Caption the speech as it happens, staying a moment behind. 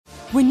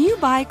When you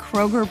buy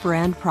Kroger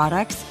brand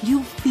products,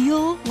 you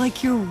feel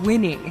like you're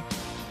winning.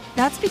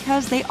 That's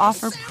because they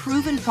offer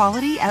proven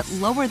quality at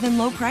lower than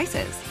low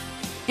prices.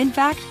 In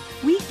fact,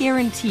 we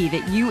guarantee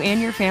that you and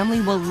your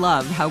family will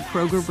love how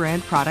Kroger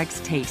brand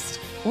products taste,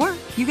 or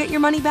you get your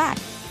money back.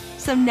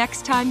 So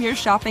next time you're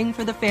shopping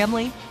for the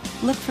family,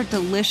 look for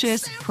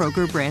delicious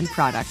Kroger brand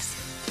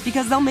products,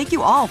 because they'll make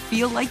you all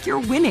feel like you're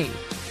winning.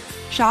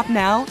 Shop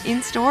now,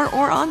 in-store,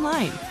 or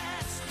online.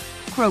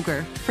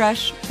 Kroger,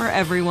 fresh for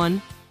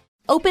everyone.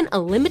 Open a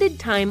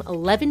limited-time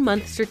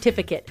 11-month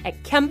certificate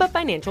at Kemba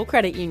Financial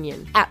Credit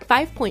Union. At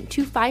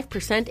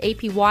 5.25%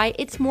 APY,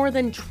 it's more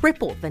than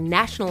triple the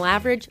national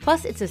average,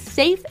 plus it's a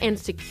safe and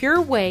secure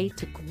way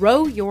to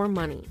grow your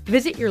money.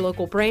 Visit your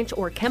local branch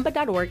or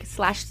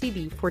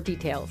kemba.org/CD for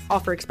details.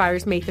 Offer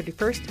expires May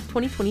 31st,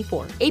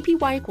 2024.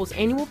 APY equals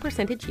annual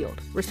percentage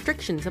yield.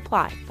 Restrictions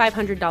apply.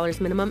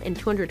 $500 minimum and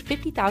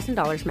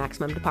 $250,000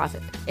 maximum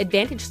deposit.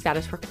 Advantage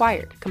status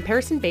required.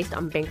 Comparison based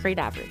on bank rate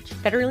average.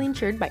 Federally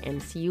insured by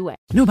NCUA.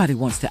 Nobody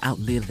wants to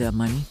outlive their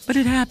money, but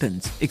it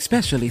happens,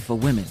 especially for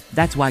women.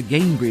 That's why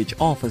Gainbridge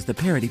offers the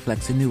Parity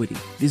Flex annuity,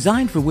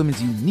 designed for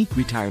women's unique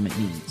retirement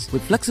needs,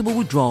 with flexible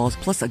withdrawals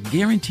plus a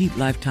guaranteed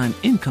lifetime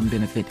income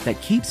benefit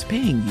that keeps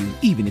paying you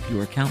even if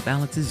your account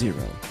balance is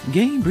zero.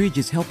 Gainbridge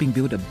is helping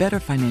build a better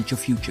financial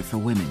future for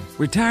women.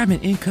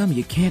 Retirement income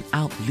you can't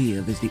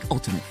outlive is the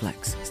ultimate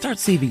flex. Start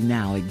saving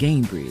now at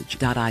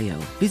Gainbridge.io.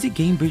 Visit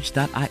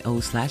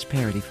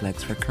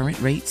Gainbridge.io/ParityFlex for current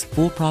rates,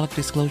 full product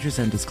disclosures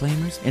and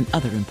disclaimers, and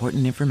other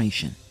important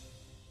information.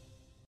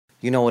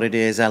 You know what it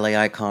is, LA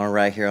Icon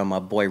right here on my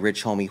boy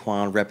Rich Homie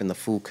Juan repping the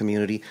Foo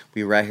Community.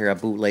 We right here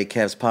at Bootleg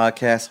Kev's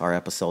podcast. Our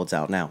episode's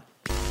out now.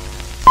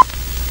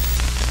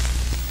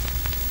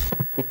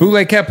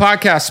 Bootleg Kev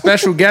podcast,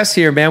 special guest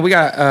here, man. We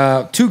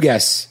got two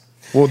guests.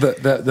 Well,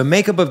 the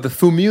makeup of the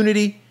Foo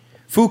Community.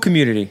 Foo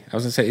Community. I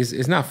was going to say,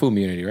 it's not Foo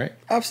Community, right?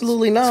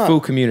 Absolutely not. It's Foo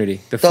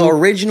Community. The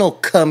original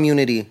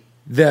community.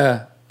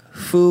 The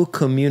Foo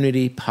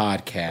Community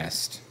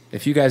podcast.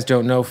 If you guys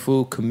don't know,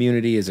 Foo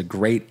Community is a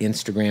great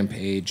Instagram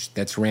page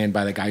that's ran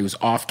by the guy who's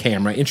off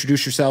camera.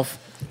 Introduce yourself.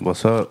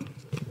 What's up?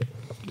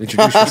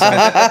 Introduce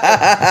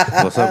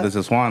yourself. What's up? This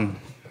is Juan.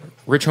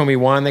 Rich Homie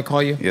Juan, they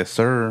call you? Yes,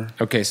 sir.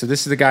 Okay, so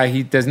this is the guy.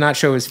 He does not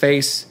show his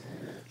face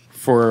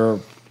for a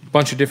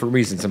bunch of different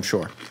reasons, I'm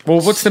sure.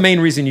 Well, what's the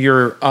main reason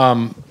you're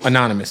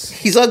anonymous?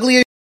 He's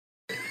ugly.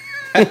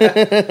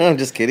 I'm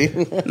just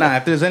kidding. Nah,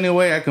 if there's any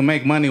way I can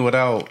make money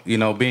without,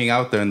 being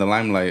out there in the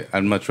limelight,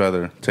 I'd much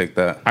rather take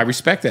that. I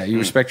respect that. You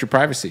respect your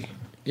privacy.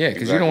 Yeah,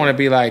 because you don't want to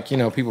be like,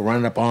 people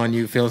running up on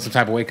you, feeling some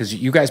type of way, because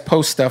you guys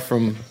post stuff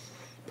from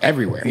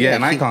everywhere. Yeah,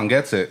 and Icon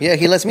gets it. Yeah,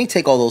 he lets me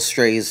take all those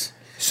strays.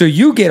 So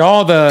you get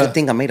all the... Good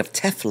thing I'm made of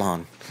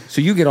Teflon.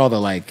 So you get all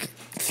the,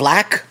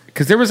 Flack?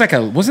 Because there was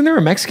wasn't there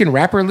a Mexican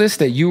rapper list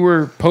that you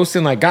were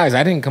posting, guys,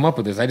 I didn't come up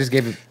with this. I just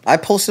gave it... I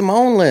posted my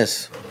own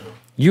list.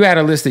 You had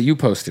a list that you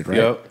posted, right?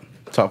 Yep.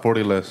 Top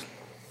 40 list.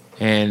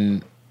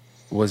 And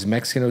was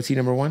Mexican OT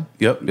number one?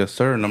 Yep. Yes,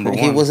 sir. Number one.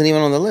 He wasn't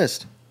even on the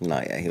list. No,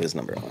 yeah, he was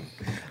number one.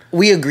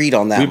 We agreed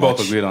on that. We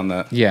both agreed on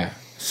that. Yeah.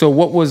 So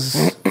what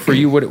was for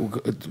you?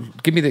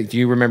 Give me do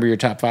you remember your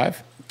top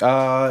five?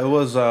 It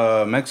was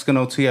Mexican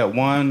OT at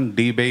 1,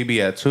 D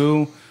Baby at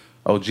 2,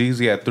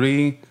 OGZ at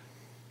 3,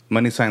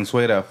 Money Sign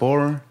Suede at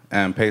 4,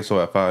 and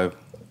Peso at 5.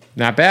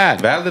 Not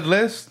bad. Valid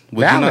list?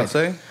 Would you not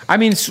say? I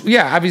mean,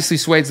 yeah, obviously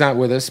Suede's not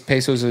with us.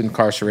 Peso's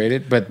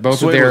incarcerated, but both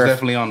Suede of their... was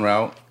definitely on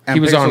route. And he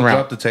was Peso on route.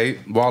 dropped the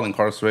tape while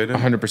incarcerated.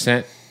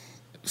 100%.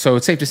 So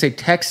it's safe to say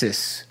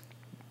Texas,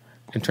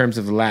 in terms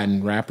of the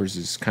Latin rappers,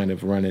 is kind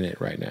of running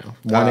it right now.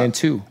 1 and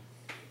 2.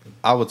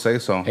 I would say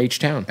so.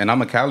 H-Town. And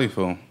I'm a Cali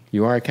fool.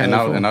 You are a Cali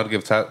fool. And I'd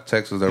give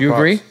Texas their You props.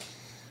 agree?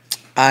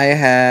 I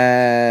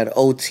had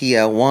OT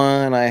at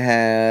 1. I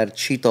had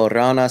Chito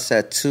Ranas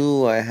at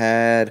 2. I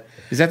had...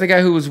 Is that the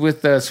guy who was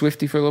with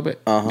Swifty for a little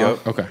bit? Uh-huh.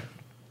 Yep. Okay.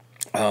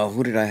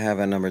 Who did I have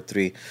at number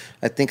 3?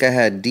 I think I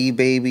had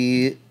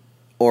D-Baby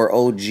or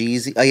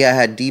OGZ. Oh, yeah, I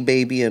had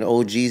D-Baby and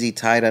OGZ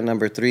tied at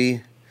number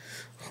 3.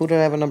 Who did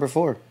I have at number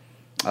 4?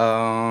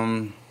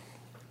 I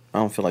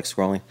don't feel like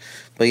scrolling.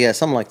 But yeah,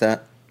 something like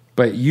that.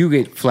 But you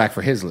get flack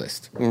for his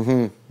list.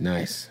 Mm-hmm.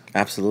 Nice.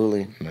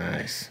 Absolutely.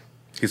 Nice.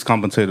 He's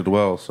compensated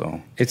well,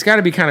 so. It's got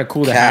to be kind of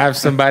cool to have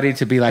somebody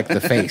to be like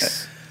the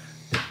face.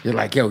 You're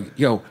like,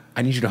 yo,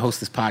 I need you to host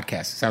this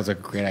podcast. It sounds like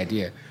a great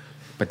idea.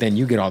 But then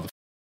you get all the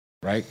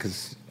right?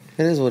 Because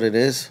it is what it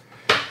is.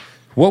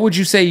 What would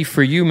you say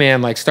for you,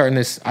 man, starting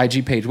this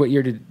IG page? What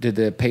year did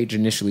the page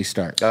initially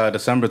start?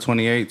 December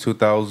 28,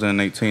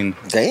 2018.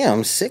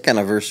 Damn, sick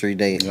anniversary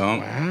date. Yeah.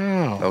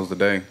 Wow. That was the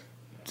day.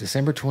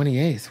 December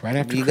 28th, right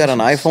after You Christmas. got an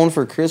iPhone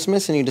for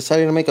Christmas and you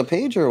decided to make a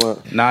page or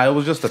what? Nah, it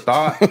was just a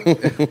thought.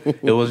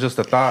 It was just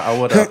a thought. I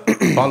would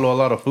follow a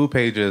lot of food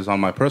pages on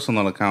my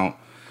personal account.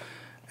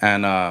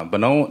 And but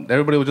no,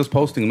 everybody was just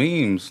posting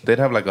memes. They'd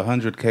have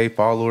 100K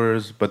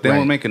followers, but they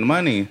weren't making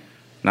money.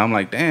 And I'm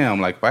like,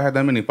 damn, if I had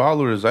that many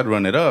followers, I'd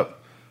run it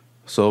up.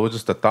 So it was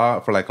just a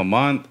thought for a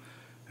month.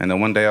 And then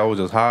one day I was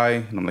just high.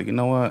 And I'm like, you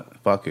know what?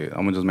 Fuck it.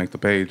 I'm going to just make the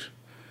page.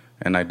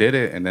 And I did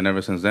it. And then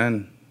ever since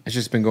then, It's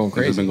just been going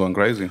crazy. It's been going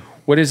crazy.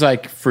 What is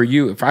like for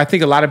you? I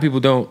think a lot of people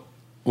don't,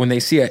 when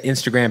they see an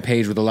Instagram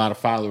page with a lot of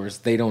followers,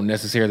 they don't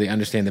necessarily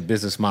understand the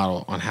business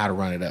model on how to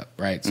run it up,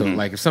 right? So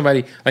like if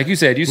somebody, like you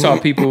said, you saw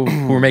people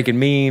who were making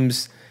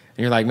memes and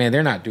you're like, man,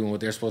 they're not doing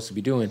what they're supposed to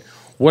be doing.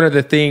 What are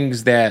the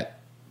things that,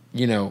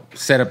 you know,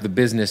 set up the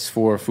business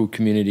for Foo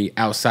Community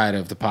outside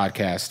of the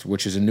podcast,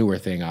 which is a newer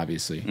thing,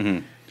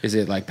 obviously? Is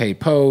it like paid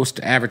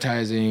post,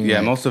 advertising? Yeah,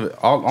 like, most of it,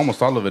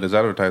 almost all of it is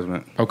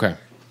advertisement. Okay.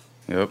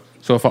 Yep.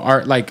 So if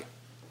art, like,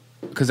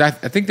 because I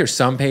think there's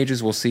some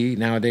pages we'll see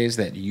nowadays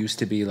that used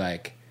to be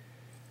like,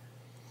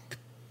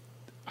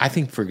 I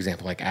think, for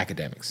example, like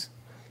academics.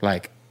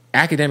 Like,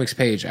 academics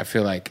page, I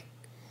feel like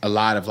a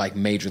lot of like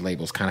major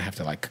labels kind of have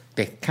to like,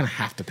 they kind of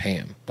have to pay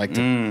them like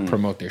to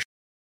promote their shit.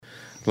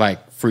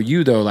 Like, for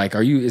you though, like,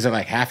 is it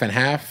like half and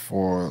half,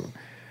 or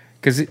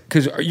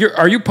because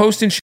are you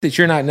posting shit that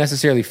you're not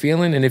necessarily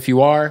feeling? And if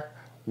you are,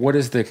 what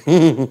is the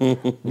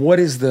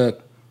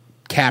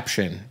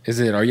caption?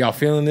 Are y'all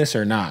feeling this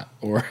or not?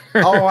 Or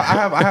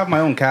I have my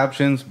own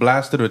captions: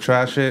 blast it or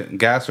trash it,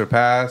 gas or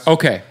pass.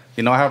 Okay.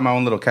 You know, I have my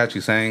own little catchy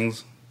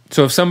sayings.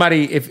 So if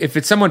somebody, if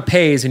it's someone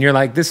pays and you're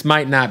like, this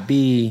might not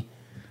be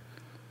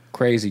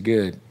crazy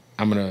good,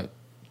 I'm gonna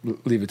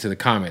leave it to the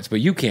comments.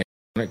 But you can't,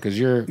 because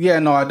you're. Yeah,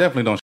 no, I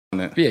definitely don't on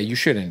it. Yeah, you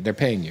shouldn't. They're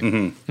paying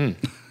you.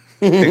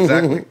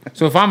 Exactly.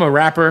 So if I'm a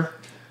rapper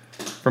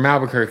from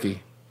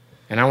Albuquerque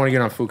and I want to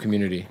get on Foo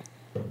Community,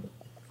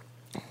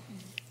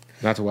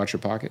 not to watch your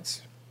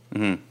pockets,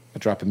 I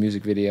drop a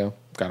music video,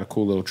 got a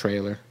cool little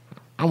trailer.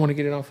 I want to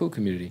get it on Foo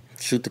Community.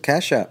 Shoot the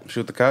Cash App.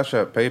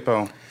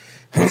 PayPal.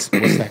 What's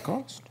that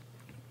cost?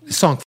 This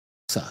song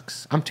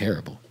sucks. I'm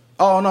terrible.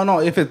 Oh,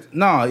 no.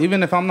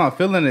 Even if I'm not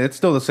feeling it, it's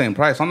still the same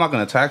price. I'm not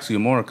going to tax you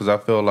more because I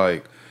feel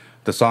like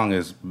the song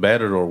is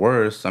better or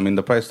worse. I mean,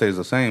 the price stays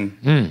the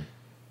same.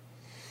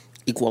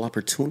 Equal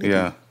opportunity.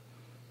 Yeah.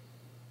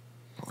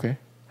 Okay.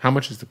 How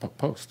much is the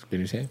post? Can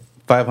you say?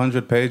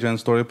 500 page and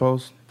story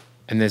post.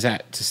 And is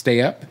that to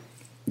stay up?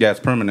 Yeah, it's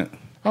permanent.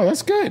 Oh,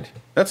 that's good.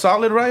 That's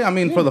solid, right? I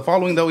mean, for the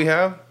following that we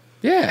have.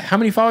 Yeah. How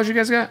many followers you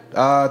guys got?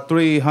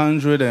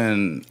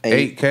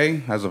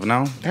 308K as of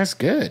now. That's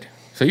good.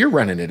 So you're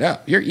running it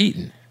up. You're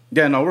eating.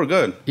 Yeah, no, we're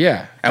good.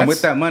 Yeah. And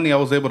with that money, I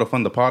was able to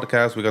fund the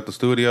podcast. We got the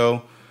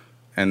studio.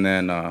 And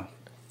then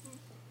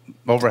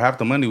over half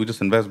the money, we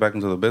just invest back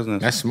into the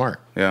business. That's smart.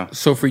 Yeah.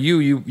 So for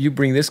you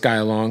bring this guy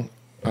along.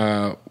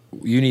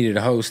 You needed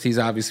a host. He's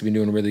obviously been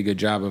doing a really good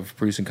job of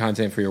producing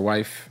content for your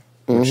wife.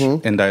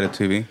 Indicted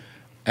TV.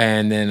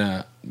 And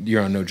then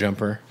you're on No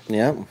Jumper.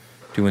 Yeah.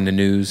 Doing the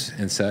news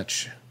and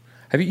such.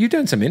 You've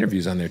done some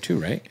interviews on there too,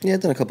 right? Yeah,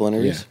 I've done a couple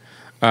interviews.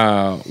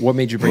 Yeah. What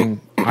made you bring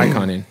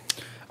Icon in?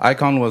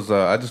 Icon was,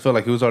 I just feel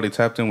like he was already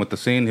tapped in with the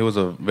scene. He was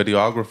a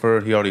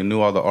videographer. He already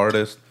knew all the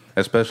artists,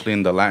 especially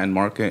in the Latin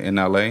market in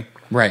LA.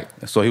 Right.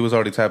 So he was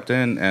already tapped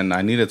in, and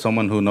I needed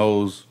someone who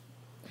knows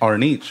our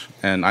niche,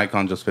 and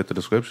Icon just fit the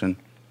description,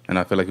 and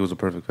I feel like he was a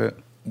perfect fit.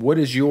 What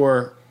is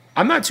your...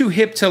 I'm not too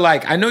hip to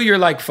like... I know you're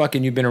like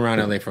fucking... You've been around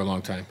LA for a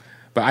long time.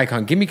 But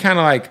Icon, give me kind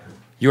of like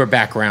your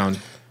background.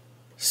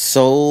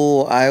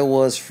 So I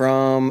was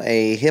from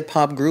a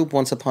hip-hop group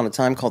once upon a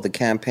time called The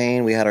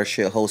Campaign. We had our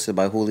shit hosted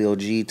by Julio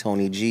G,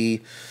 Tony G,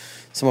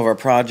 some of our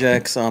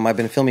projects. I've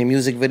been filming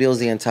music videos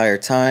the entire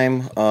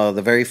time.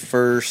 The very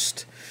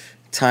first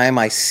time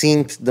I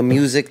synced the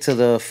music to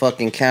the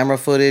fucking camera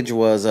footage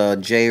was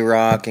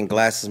J-Rock and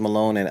Glasses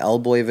Malone and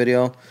L-Boy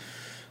video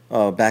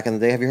back in the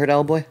day. Have you heard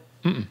L-Boy?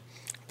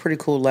 Pretty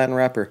cool Latin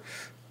rapper.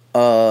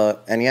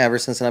 And yeah, ever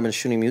since then I've been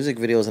shooting music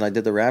videos and I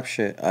did the rap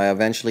shit. I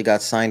eventually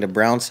got signed to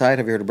Brownside.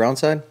 Have you heard of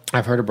Brownside?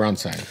 I've heard of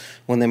Brownside.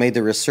 When they made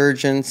the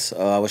resurgence,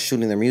 I was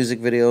shooting their music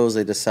videos.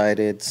 They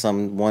decided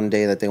one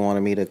day that they wanted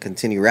me to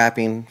continue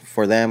rapping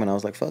for them, and I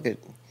was like, fuck it.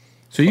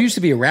 So you used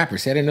to be a rapper.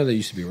 See, I didn't know that you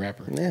used to be a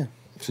rapper. Yeah.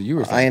 So you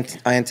were...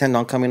 I intend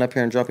on coming up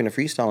here and dropping a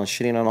freestyle and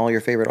shitting on all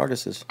your favorite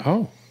artists.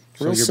 Oh.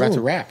 So you're about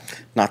to rap.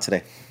 Not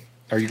today.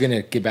 Are you going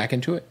to get back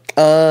into it?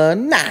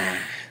 Nah.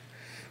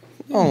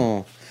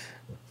 Oh.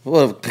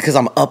 Well, because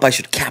I'm up, I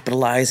should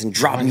capitalize and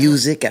drop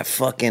music at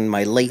fucking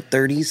my late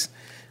 30s.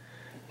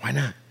 Why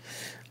not?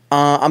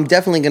 I'm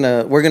definitely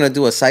we're gonna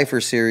do a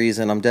cypher series,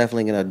 and I'm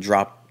definitely gonna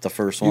drop the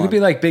first one. You could be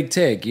like Big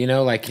Tig, you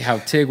know, like how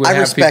Tig would have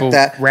respect people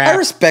that. rap. I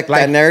respect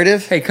like, that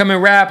narrative. Hey, come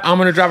and rap. I'm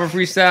gonna drop a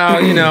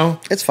freestyle. You know,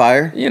 it's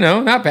fire. You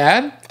know, not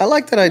bad. I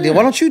like that idea. Yeah.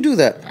 Why don't you do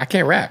that? I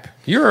can't rap.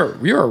 You're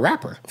a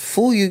rapper.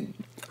 Fool you!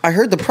 I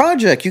heard the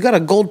project. You got a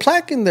gold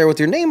plaque in there with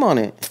your name on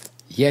it.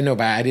 Yeah, no,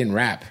 but I didn't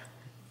rap.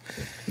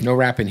 No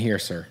rapping here,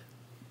 sir.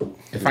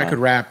 If I could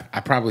rap,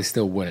 I probably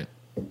still wouldn't.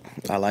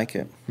 I like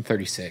it. I'm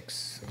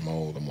 36. I'm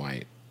old. I'm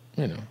white.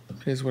 You know,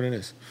 it is what it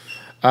is.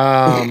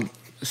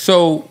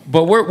 So,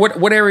 but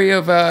what area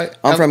of...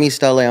 I'm from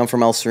East LA. I'm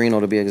from El Sereno,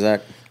 to be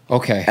exact.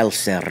 Okay. El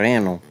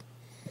Sereno.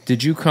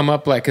 Did you come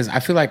up like... Because I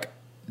feel like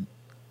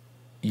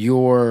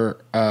your...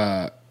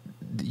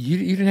 you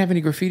didn't have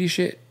any graffiti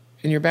shit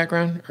in your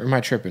background? Or am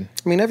I tripping?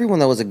 I mean, everyone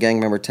that was a gang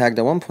member tagged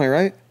at one point,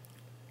 right?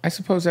 I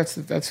suppose that's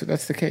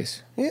the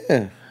case.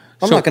 Yeah.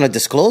 I'm not going to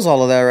disclose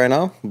all of that right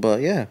now,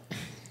 but yeah.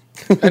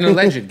 An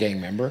alleged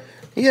gang member.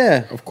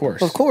 Yeah. Of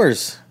course. Of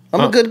course.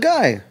 I'm a good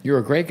guy. You're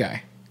a great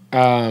guy.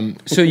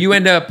 So you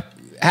end up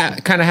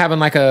kind of having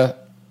like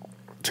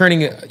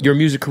turning your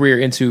music career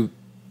into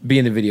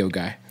being the video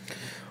guy.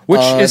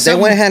 Which is they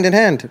went hand in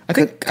hand. I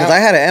think because I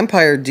had an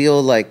Empire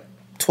deal like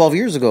 12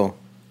 years ago.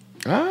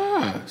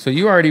 So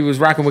you already was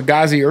rocking with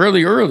Ghazi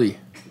early.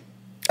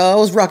 I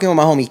was rocking with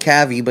my homie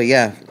Cavi, but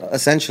yeah,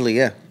 essentially,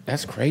 yeah.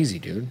 That's crazy,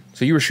 dude.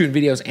 So you were shooting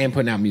videos and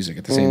putting out music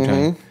at the same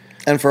time.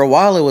 And for a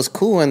while, it was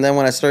cool. And then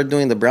when I started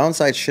doing the brown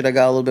side shit, I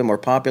got a little bit more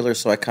popular.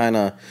 So I kind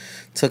of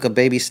took a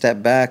baby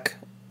step back.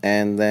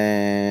 And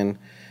then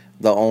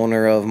the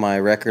owner of my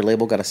record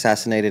label got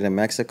assassinated in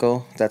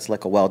Mexico. That's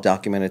like a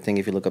well-documented thing.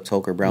 If you look up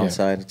Toker brown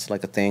side, it's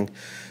like a thing.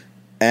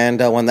 And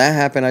when that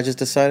happened, I just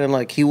decided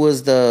like he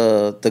was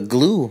the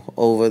glue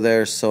over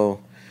there. So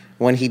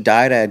when he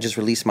died, I had just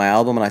released my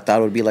album, and I thought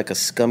it would be like a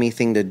scummy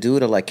thing to do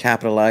to like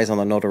capitalize on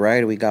the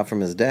notoriety we got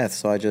from his death.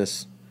 So I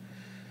just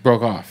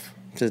broke off.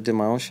 Just did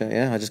my own shit.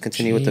 Yeah, I just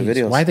continued with the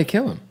videos. Why'd they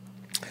kill him?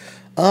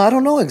 I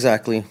don't know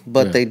exactly,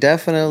 but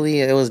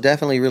it was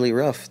definitely really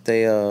rough.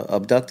 They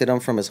abducted him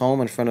from his home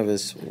in front of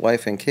his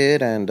wife and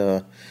kid,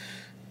 and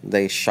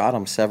they shot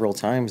him several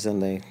times,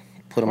 and they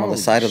put him on the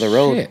side of the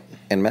road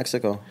in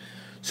Mexico.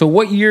 So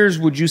what years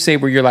would you say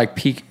were your like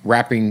peak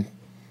rapping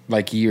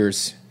like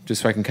years?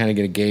 Just so I can kind of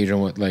get a gauge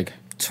on what like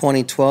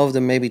 2012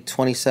 to maybe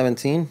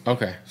 2017.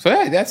 Okay, so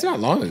that's not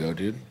long ago,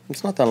 dude.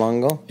 It's not that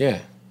long ago. Yeah.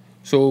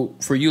 So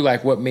for you,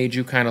 like, what made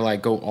you kind of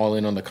like go all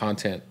in on the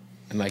content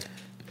and like?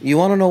 You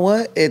want to know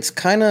what? It's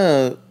kind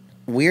of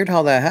weird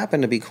how that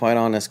happened, to be quite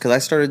honest, because I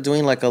started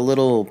doing like a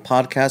little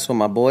podcast with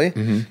my boy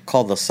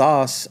called The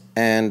Sauce,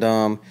 and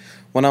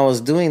when I was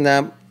doing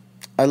that,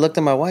 I looked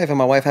at my wife, and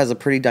my wife has a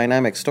pretty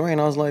dynamic story,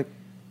 and I was like,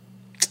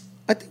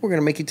 I think we're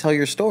going to make you tell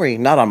your story.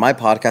 Not on my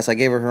podcast. I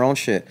gave her own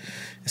shit.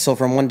 So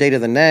from one day to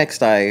the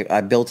next,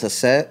 I built a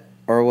set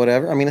or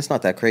whatever. I mean, it's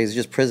not that crazy.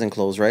 Just prison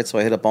clothes, right? So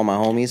I hit up all my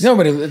homies. No,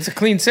 but it's a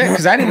clean set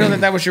because I didn't know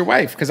that was your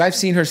wife because I've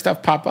seen her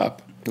stuff pop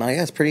up. No,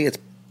 yeah, it's pretty.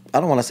 I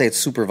don't want to say it's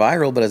super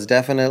viral, but it's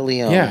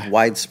definitely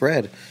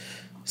widespread.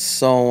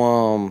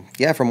 So,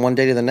 yeah, from one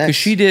day to the next. Because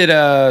she did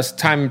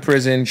time in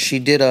prison. She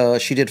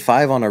did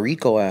 5 on a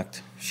RICO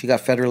Act. She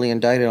got federally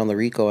indicted on the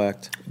RICO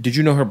Act. Did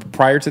you know her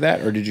prior to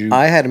that, or did you?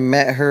 I had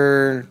met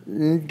her.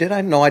 Did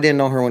I? No, I didn't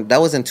know her.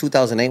 That was in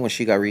 2008 when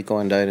she got RICO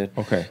indicted.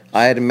 Okay.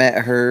 I had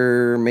met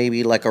her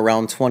maybe like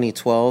around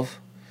 2012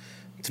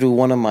 through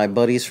one of my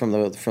buddies from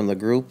the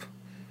group.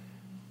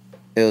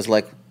 It was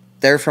like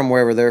they're from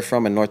wherever they're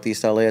from in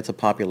Northeast LA. It's a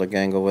popular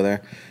gang over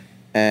there.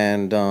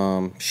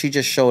 And she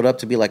just showed up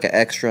to be like an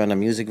extra in a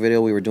music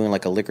video. We were doing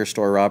like a liquor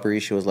store robbery.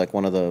 She was like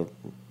one of the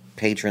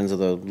patrons of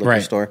the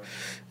liquor store.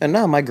 And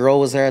my girl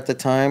was there at the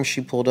time.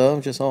 She pulled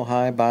up, just, oh,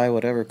 hi, bye,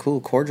 whatever. Cool,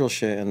 cordial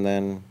shit. And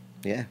then,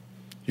 yeah.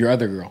 Your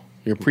other girl.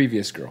 Your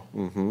previous girl.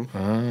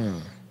 Mm-hmm.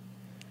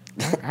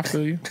 I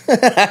feel you.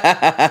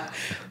 I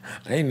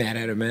ain't mad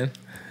at her, man.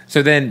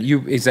 So then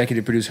you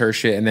executive produce her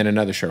shit and then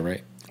another show,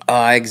 right?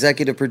 I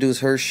executive produce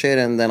her shit,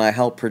 and then I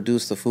help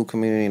produce the Foo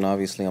Community, and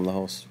obviously I'm the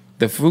host.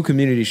 The Foo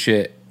Community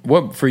shit,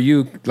 what for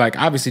you, like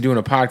obviously doing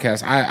a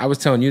podcast, I was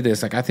telling you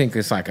this, like I think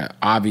it's like an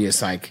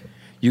obvious, like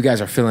you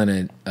guys are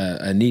filling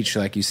a niche,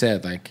 like you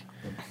said, like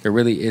there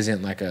really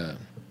isn't like a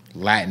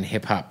Latin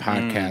hip hop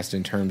podcast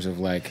in terms of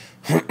like,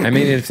 I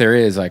mean, if there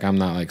is, like I'm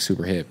not like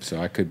super hip,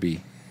 so I could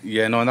be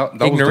that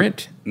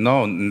ignorant.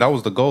 And that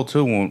was the goal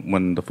too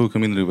when the Foo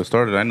Community was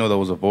started. I know there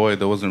was a void,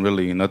 there wasn't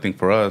really nothing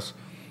for us,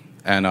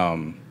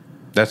 and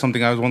that's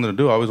something I always wanted to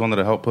do. I always wanted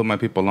to help put my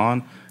people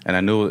on, and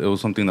I knew it was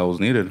something that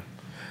was needed.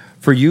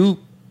 For you,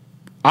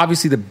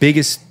 obviously the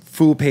biggest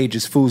Foo page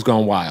is Foo's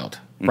Gone Wild,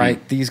 right?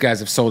 Mm-hmm. These guys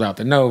have sold out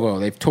the Novo.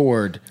 They've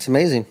toured. It's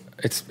amazing.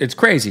 It's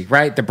crazy,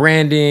 right? The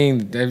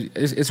branding,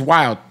 it's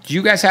wild. Do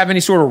you guys have any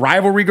sort of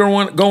rivalry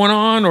going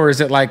on, or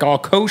is it like all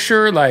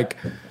kosher? Like,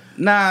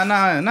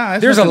 nah.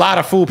 There's a lot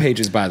of Foo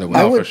pages, by the way.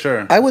 For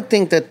sure. I would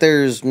think that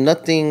there's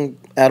nothing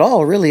at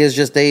all. Really, it's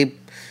just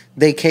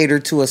they cater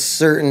to a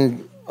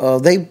certain.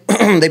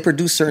 They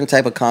produce certain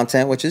type of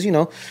content, which is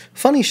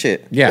funny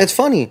shit. Yeah, it's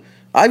funny.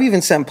 I've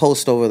even sent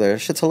posts over there.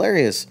 Shit's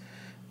hilarious.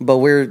 But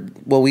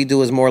what we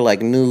do is more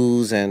like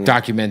news and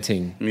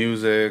documenting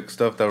music,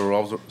 stuff that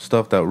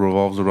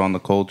revolves around the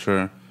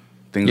culture,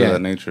 things of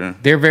that nature.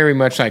 They're very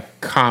much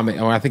like comedy.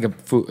 When I think of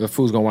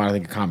Foo's Gone Wild, I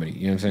think of comedy.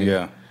 You know what I'm saying?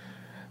 Yeah.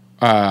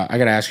 I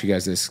got to ask you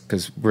guys this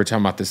because we were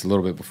talking about this a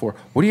little bit before.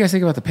 What do you guys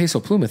think about the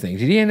Peso Pluma thing?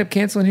 Did he end up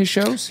canceling his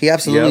shows? He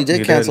absolutely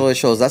did cancel his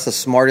shows. That's the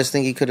smartest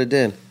thing he could have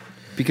did.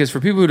 Because for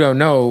people who don't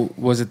know,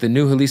 was it the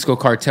new Jalisco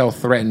cartel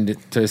threatened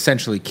to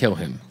essentially kill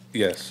him?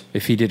 Yes.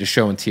 If he did a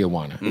show in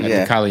Tijuana at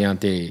the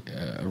Caliente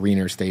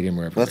Arena or Stadium,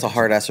 wherever. That's a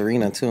hard-ass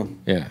arena, too.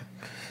 Yeah.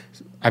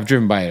 I've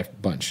driven by it a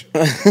bunch.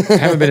 I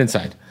haven't been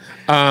inside.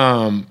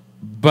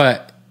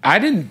 But I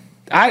didn't...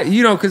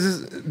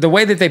 because the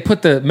way that they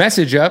put the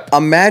message up...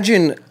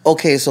 Imagine...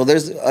 Okay, so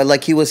there's...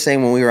 like he was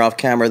saying when we were off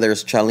camera,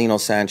 there's Chalino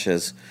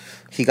Sanchez.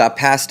 He got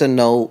passed a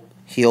note.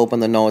 He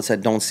opened the note and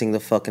said, don't sing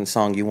the fucking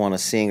song you want to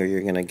sing or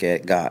you're going to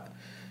get got.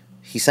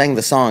 He sang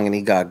the song and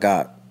he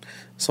got.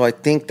 So I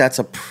think that's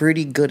a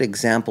pretty good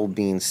example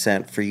being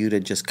sent for you to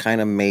just kind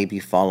of maybe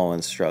follow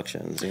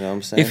instructions. You know what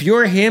I'm saying? If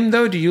you're him,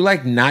 though, do you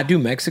like not do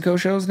Mexico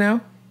shows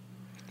now?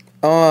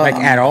 Like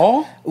at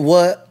all?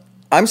 What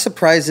I'm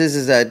surprised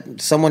is that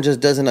someone just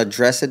doesn't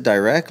address it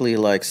directly.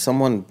 Like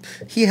someone,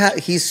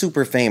 he's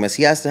super famous.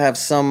 He has to have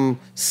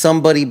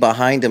somebody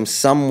behind him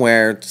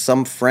somewhere,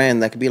 some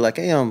friend that could be like,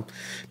 hey,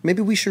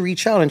 maybe we should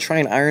reach out and try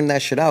and iron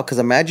that shit out. Because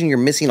imagine you're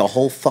missing a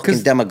whole fucking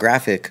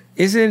demographic.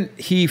 Isn't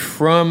he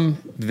from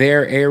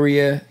their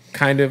area?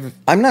 Kind of.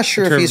 I'm not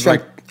sure if he's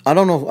from. I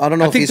don't know. I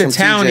if think he's the from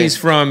town TJ. he's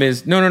from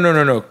is no.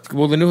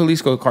 Well, the New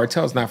Jalisco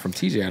Cartel is not from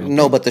TJ. I don't.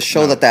 No, but the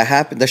show that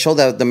happened,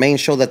 the main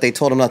show that they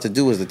told him not to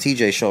do was the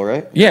TJ show,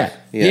 right? Yeah.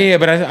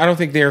 But I don't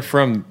think they're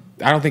from.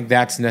 I don't think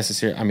that's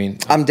necessary. I mean,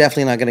 I'm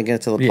definitely not going to get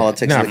into the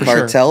politics of the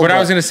cartel. Sure. But I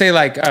was going to say,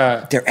 like,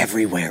 they're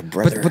everywhere,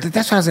 brother. But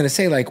that's what I was going to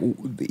say. Like,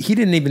 he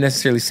didn't even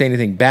necessarily say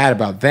anything bad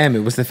about them. It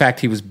was the fact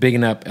he was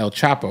bigging up El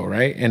Chapo,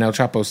 right, and El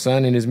Chapo's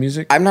son in his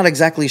music. I'm not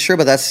exactly sure,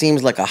 but that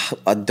seems like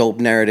a dope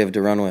narrative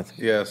to run with.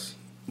 Yes.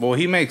 Well,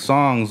 he makes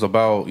songs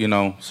about,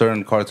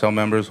 certain cartel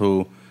members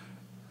who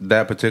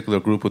that particular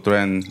group would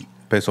threaten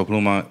Peso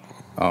Pluma.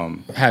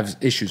 Have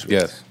issues with.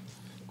 Yes.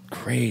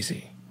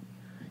 Crazy.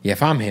 Yeah,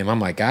 if I'm him, I'm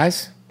like,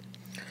 guys,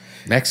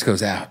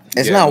 Mexico's out.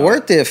 It's not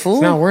worth it, fool.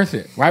 It's not worth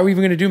it. Why are we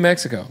even going to do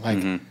Mexico?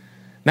 Like,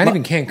 not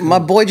even Cancun. My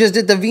boy just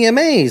did the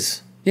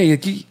VMAs. Yeah,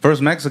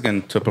 first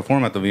Mexican to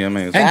perform at the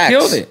VMAs. And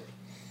killed it.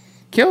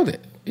 Killed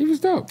it. He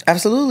was dope.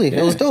 Absolutely.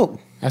 Yeah. It was dope.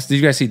 Did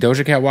you guys see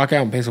Doja Cat walk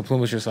out and Peso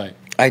Pluma was just like...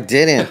 I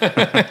didn't.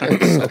 It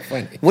was so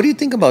funny. What do you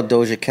think about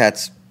Doja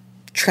Cat's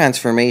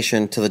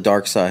transformation to the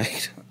dark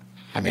side?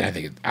 I mean, I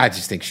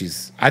think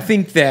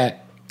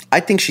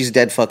she's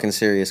dead fucking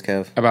serious,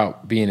 Kev.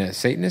 About being a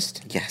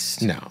Satanist?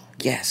 Yes. No.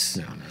 Yes.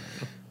 No.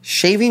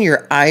 Shaving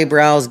your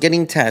eyebrows,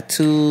 getting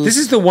tattoos. This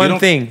is the one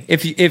thing.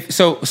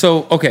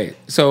 Okay.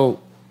 So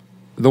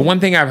the one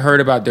thing I've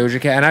heard about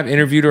Doja Cat, and I've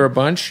interviewed her a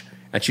bunch,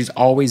 and she's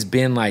always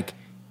been like,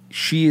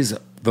 she is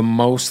the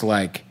most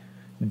like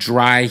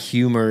dry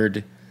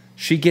humored.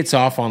 She gets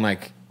off on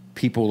like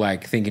people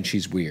like thinking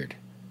she's weird.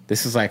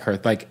 This is like her.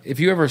 Like if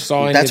you ever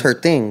saw any, that's her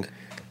thing.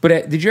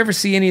 But did you ever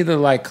see any of the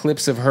like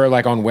clips of her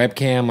like on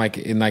webcam, like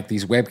in like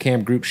these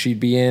webcam groups she'd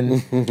be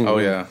in? Oh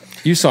yeah,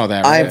 you saw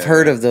that. Right? I've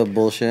heard of the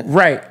bullshit.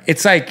 Right.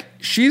 It's like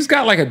she's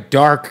got like a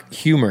dark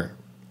humor,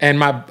 and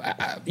my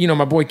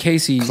boy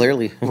Casey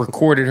clearly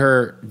recorded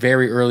her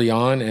very early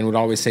on and would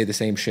always say the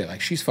same shit.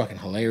 Like she's fucking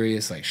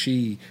hilarious. Like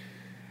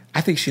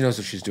I think she knows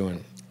what she's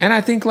doing, and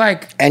I think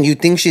like. And you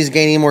think she's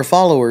gaining more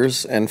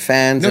followers and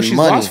fans and she's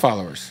money? Lost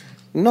followers.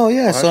 No,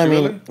 yeah. So I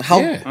mean,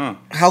 really?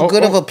 how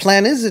good of a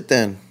plan is it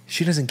then?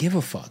 She doesn't give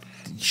a fuck.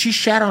 She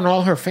shat on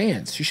all her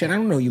fans. She said, "I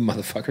don't know you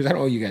motherfuckers. I don't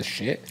owe you guys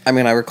shit." I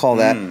mean, I recall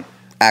that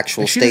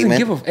actual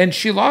statement. And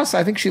she lost.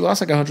 I think she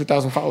lost like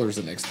 100,000 followers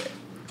the next day.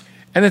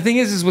 And the thing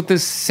is with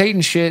this Satan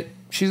shit,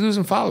 she's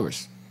losing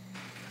followers.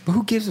 But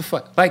who gives a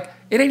fuck? Like,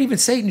 it ain't even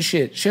Satan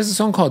shit. She has a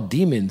song called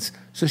Demons.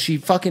 So she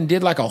fucking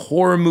did like a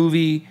horror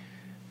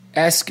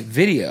movie-esque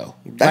video.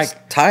 That's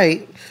like,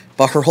 tight.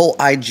 But her whole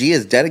IG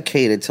is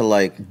dedicated to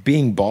like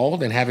being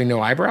bald and having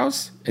no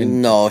eyebrows.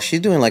 And no, she's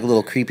doing like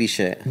little creepy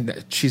shit.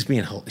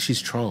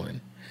 She's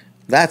trolling.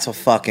 That's a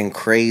fucking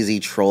crazy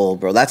troll,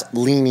 bro. That's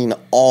leaning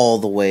all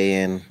the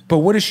way in. But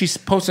what is she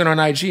posting on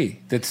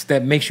IG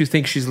that makes you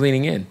think she's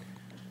leaning in?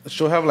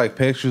 She'll have like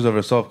pictures of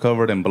herself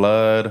covered in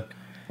blood,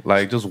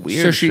 like just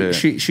weird shit.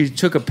 So she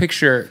took a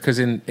picture because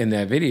in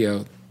that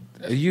video,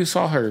 you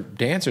saw her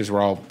dancers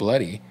were all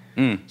bloody.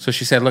 So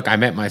she said, "Look, I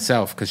met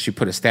myself," because she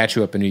put a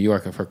statue up in New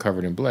York of her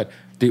covered in blood.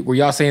 Were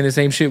y'all saying the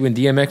same shit when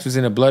DMX was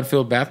in a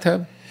blood-filled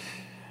bathtub?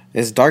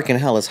 It's dark in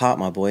hell. It's hot,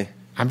 my boy.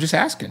 I'm just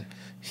asking.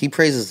 He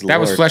praises the That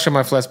Lord. was flesh on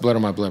my flesh, blood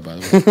on my blood, by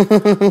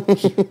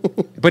the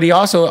way. But he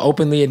also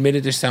openly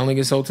admitted to selling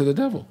his soul to the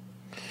devil.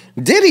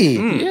 Did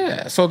he?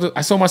 Yeah.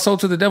 I sold my soul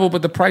to the devil,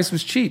 but the price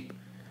was cheap.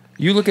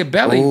 You look at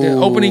Belly, the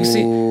opening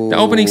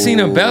scene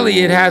of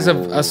Belly, it has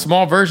a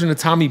small version of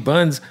Tommy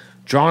Buns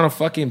drawing a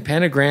fucking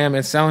pentagram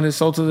and selling his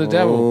soul to the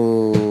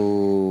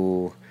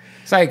devil.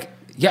 It's like,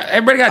 yeah,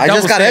 everybody got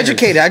double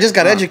standards. I just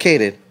got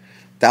educated.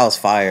 That was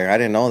fire. I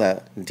didn't know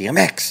that.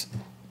 DMX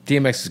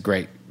is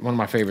great. One of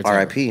my favorites.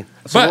 R.I.P.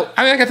 But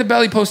I got the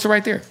Belly poster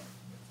right there.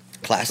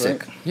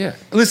 Classic. Yeah.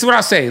 Listen to what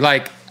I'll say.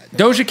 Like,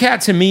 Doja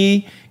Cat to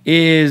me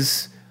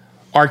is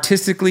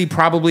artistically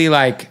probably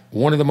like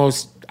one of the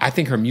most, I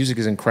think her music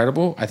is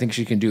incredible. I think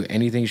she can do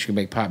anything. She can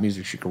make pop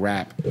music. She can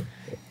rap.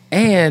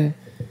 And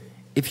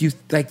if you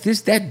like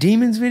that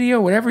Demons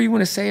video, whatever you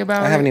want to say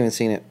about it. I haven't even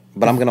seen it,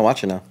 but I'm going to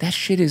watch it now. That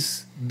shit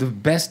is the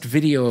best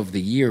video of the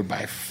year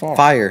by far.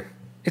 Fire.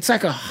 It's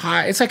like a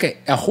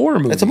horror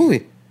movie. It's a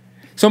movie.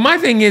 So my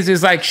thing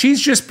is like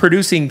she's just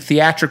producing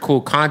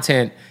theatrical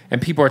content and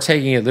people are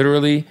taking it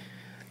literally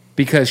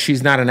because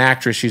she's not an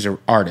actress, she's an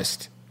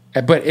artist.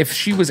 But if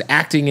she was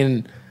acting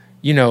in,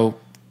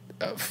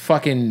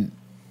 fucking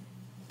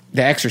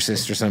The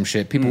Exorcist or some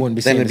shit, people wouldn't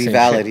be saying the same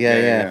valid. shit.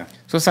 Yeah.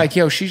 So it's like,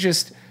 yo, she's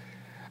just,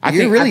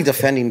 You're really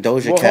defending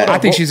Doja Cat. I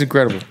think she's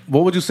incredible.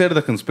 What would you say to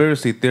the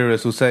conspiracy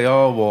theorists who say,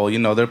 "Oh, well, you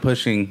know, they're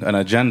pushing an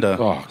agenda,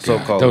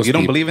 so-called"? You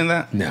don't believe in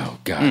that? No,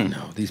 God,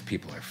 no. These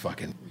people are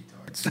fucking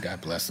retards.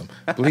 God bless them.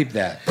 Believe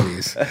that,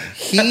 please.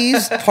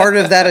 He's part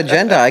of that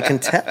agenda. I can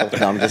tell.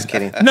 No, I'm just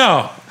kidding.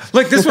 No.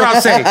 Look, this is what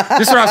I'll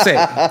say.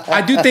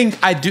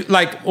 I do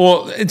like,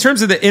 well, in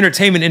terms of the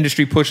entertainment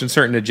industry pushing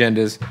certain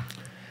agendas.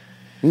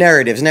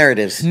 Narratives.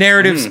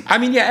 I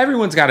mean, yeah,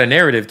 everyone's got a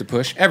narrative to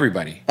push.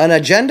 Everybody. An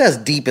agenda is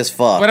deep as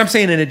fuck. But I'm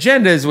saying an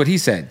agenda is what he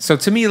said. So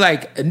to me,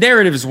 like, a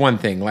narrative is one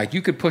thing. Like,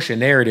 you could push a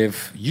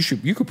narrative.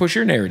 You could push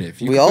your narrative.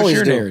 We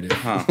always do. Narrative.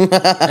 Huh.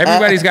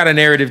 Everybody's got a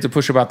narrative to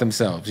push about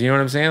themselves. You know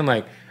what I'm saying?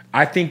 Like,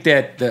 I think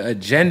that the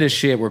agenda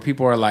shit where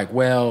people are like,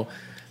 well,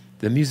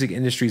 the music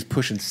industry is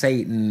pushing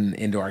Satan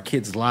into our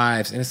kids'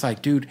 lives. And it's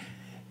like, dude,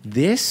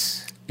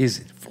 this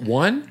is,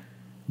 one,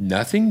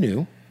 nothing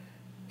new.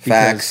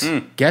 Facts.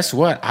 Guess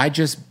what? I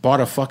just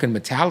bought a fucking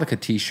Metallica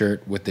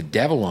t-shirt with the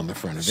devil on the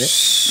front of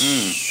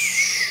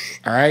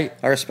it. All right?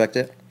 I respect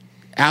it.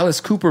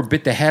 Alice Cooper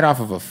bit the head off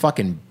of a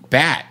fucking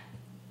bat.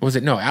 Was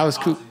it? No, Alice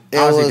Cooper.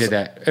 Ozzy did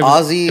that. It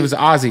was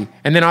Ozzy.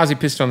 And then Ozzy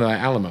pissed on the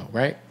Alamo,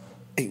 right?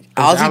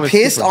 Ozzy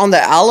pissed on the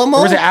Alamo?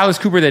 Or was it Alice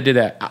Cooper that did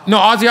that? No,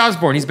 Ozzy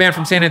Osbourne. He's banned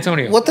from San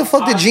Antonio. What the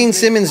fuck did Gene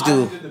Simmons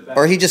do?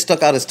 Or he just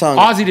stuck out his tongue?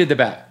 Ozzy did the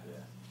bat.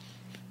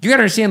 You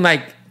gotta understand,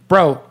 like,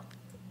 bro,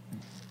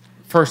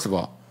 first of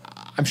all,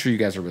 I'm sure you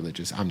guys are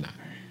religious. I'm not.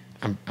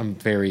 I'm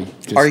very.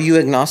 Are you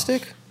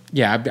agnostic?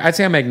 Yeah, I'd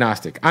say I'm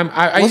agnostic.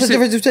 What's the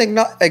difference between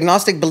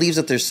agnostic believes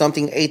that there's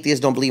something, atheists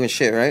don't believe in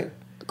shit, right?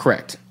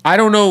 Correct. I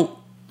don't know.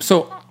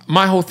 So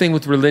my whole thing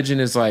with religion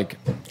is like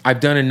I've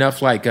done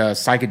enough like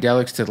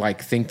psychedelics to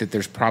like think that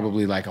there's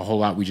probably like a whole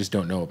lot we just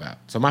don't know about.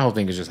 So my whole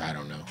thing is just I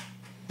don't know.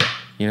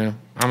 You know.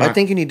 I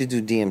think you need to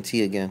do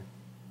DMT again.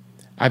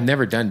 I've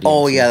never done DMT.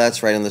 Oh yeah,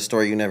 that's right. In the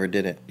story, you never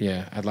did it.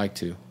 Yeah, I'd like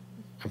to.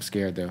 I'm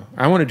scared though.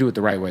 I want to do it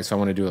the right way, so I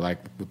want to do it like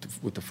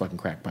with the fucking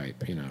crack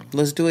pipe, you know.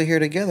 Let's do it here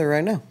together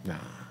right now. No,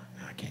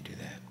 I can't do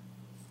that.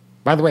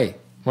 By the way,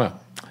 well,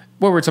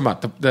 what we're talking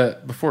about the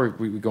before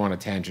we go on a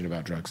tangent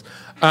about drugs.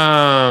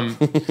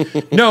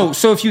 No,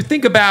 so if you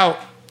think about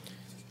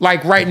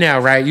like right now,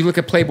 right? You look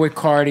at Playboy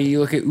Cardi,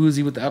 you look at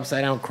Uzi with the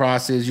upside down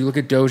crosses, you look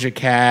at Doja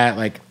Cat.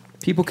 Like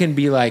people can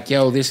be like,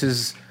 "Yo, this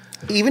is."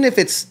 Even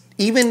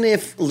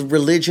if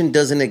religion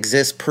doesn't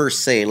exist per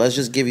se, let's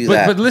just give you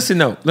that. But listen,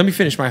 though, let me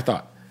finish my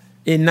thought.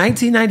 In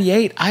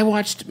 1998, I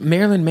watched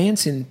Marilyn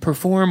Manson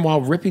perform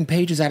while ripping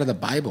pages out of the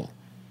Bible.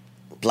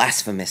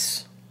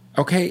 Blasphemous.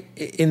 Okay,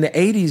 in the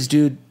 80s,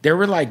 dude, there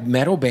were like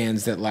metal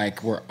bands that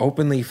like were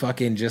openly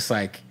fucking just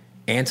like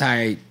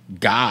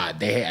anti-God.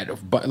 They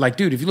had, like,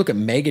 dude, if you look at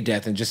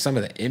Megadeth and just some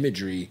of the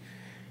imagery,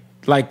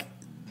 like,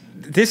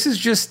 this is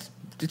just,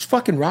 it's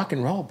fucking rock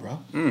and roll, bro.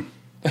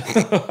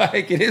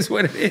 Like, it is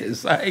what it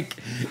is. Like,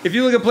 if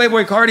you look at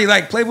Playboy Cardi,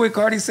 like, Playboy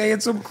Cardi saying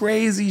some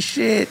crazy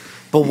shit.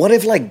 But what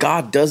if, like,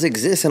 God does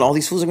exist and all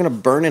these fools are going to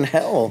burn in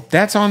hell?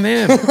 That's on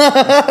them.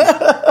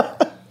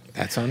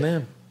 That's on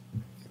them.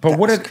 But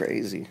that's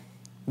crazy.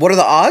 What are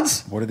the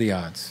odds? What are the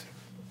odds?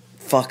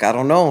 Fuck, I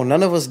don't know.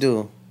 None of us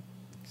do.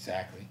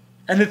 Exactly.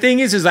 And the thing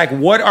is like,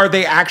 what are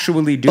they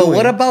actually doing? But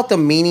what about the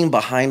meaning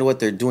behind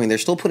what they're doing? They're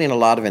still putting a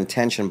lot of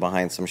intention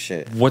behind some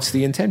shit. What's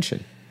the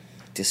intention?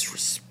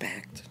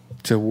 Disrespect.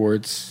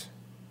 Towards?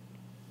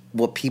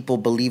 What people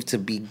believe to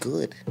be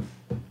good.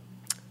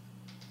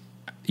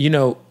 You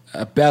know,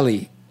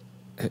 Belly,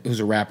 who's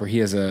a rapper, he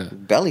has a...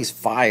 Belly's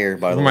fire,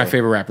 by the way. One of my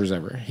favorite rappers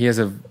ever. He has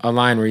a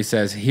line where he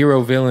says,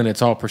 hero, villain,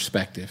 it's all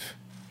perspective.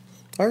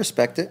 I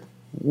respect it.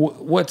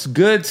 What's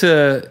good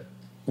to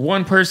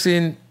one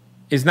person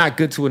is not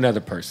good to another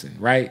person,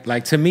 right?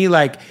 Like, to me,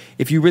 like,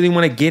 if you really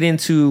want to get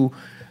into,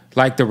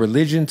 like, the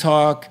religion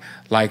talk,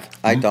 like...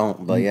 I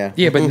don't, but yeah.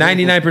 Yeah, but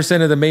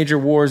 99% of the major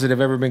wars that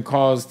have ever been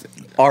caused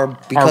are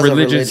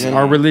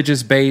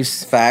religious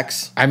based.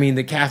 Facts. I mean,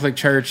 the Catholic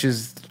Church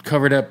is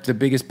covered up the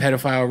biggest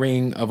pedophile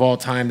ring of all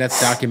time.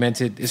 That's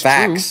documented. It's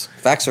facts. True.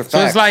 Facts are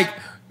facts. So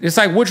it's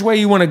like which way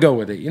you want to go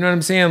with it. You know what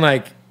I'm saying?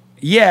 Like,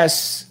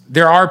 yes,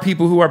 there are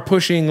people who are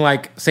pushing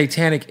like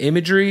satanic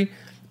imagery,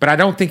 but I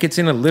don't think it's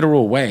in a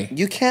literal way.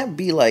 You can't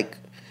be like,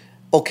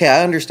 okay,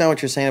 I understand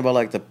what you're saying about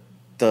like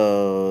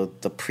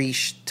the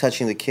priest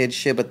touching the kid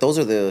shit, but those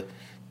are the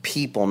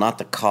people, not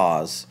the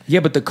cause. Yeah,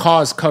 but the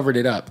cause covered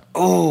it up.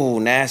 Oh,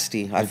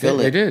 nasty. I feel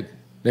it. They did.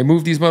 They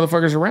moved these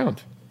motherfuckers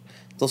around.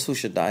 Those who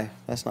should die.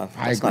 That's not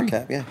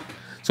cap, yeah.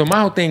 So my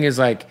whole thing is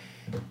like,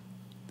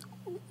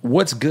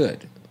 what's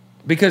good?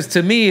 Because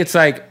to me, it's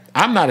like,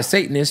 I'm not a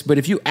Satanist, but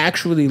if you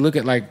actually look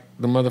at like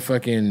the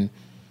motherfucking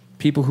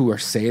people who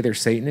say they're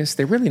Satanists,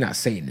 they're really not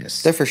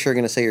Satanists. They're for sure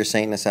going to say you're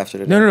Satanist after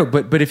today. No.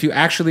 But if you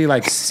actually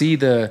like see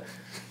the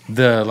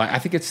like, I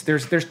think it's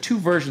there's two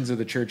versions of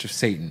the Church of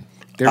Satan.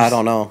 I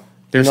don't know.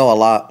 You know a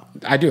lot.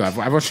 I do. I've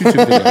watched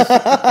YouTube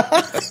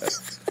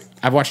videos.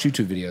 I've watched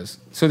YouTube videos.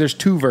 So there's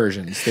two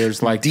versions.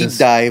 There's like deep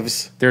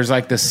dives. There's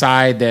like the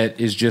side that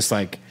is just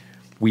like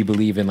we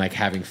believe in like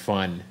having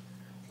fun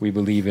We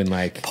believe in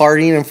like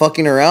partying and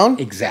fucking around.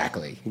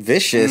 Exactly.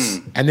 Vicious.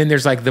 And then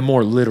there's like the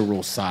more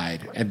literal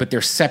side, but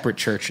they're separate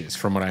churches,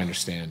 from what I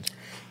understand.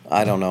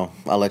 I don't know.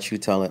 I'll let you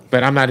tell it.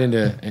 But I'm not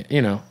into,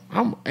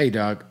 hey,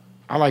 dog,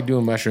 I like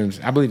doing mushrooms.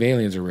 I believe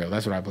aliens are real.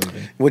 That's what I believe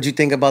in. What'd you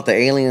think about the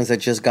aliens that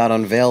just got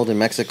unveiled in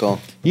Mexico?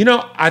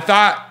 I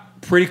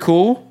thought pretty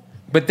cool,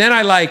 but then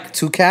I like...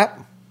 Two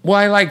cap? Well,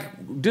 I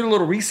like did a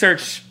little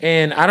research,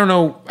 and I don't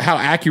know how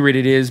accurate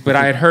it is, but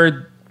I had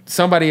heard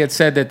somebody had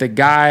said that the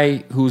guy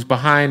who's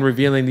behind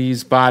revealing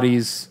these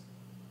bodies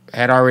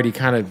had already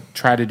kind of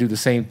tried to do the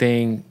same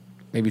thing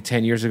maybe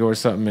 10 years ago or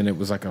something, and it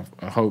was like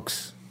a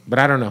hoax. But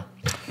I don't know.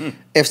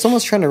 If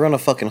someone's trying to run a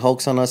fucking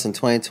hoax on us in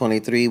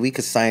 2023, we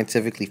could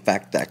scientifically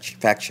fact check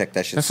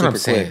that shit. That's super what I'm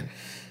saying. quick.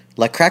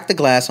 Like, crack the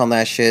glass on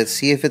that shit.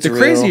 See if it's real. The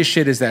craziest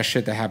shit is that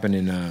shit that happened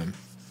in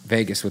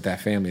Vegas with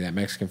that family, that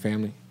Mexican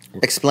family.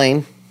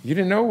 Explain. You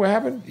didn't know what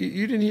happened?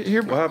 You didn't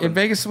hear what happened? In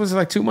Vegas? It was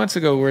like 2 months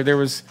ago where there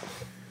was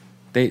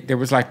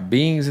like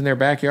beings in their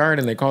backyard,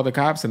 and they called the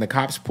cops, and the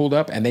cops pulled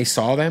up, and they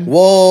saw them.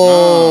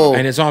 Whoa!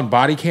 And it's on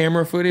body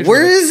camera footage.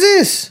 Where is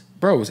this?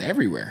 Bro, it was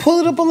everywhere. Pull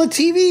it up on the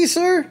TV,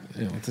 sir.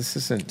 This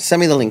isn't.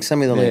 Send me the link.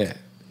 Send me the link. Yeah.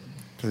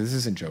 This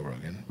isn't Joe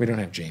Rogan. We don't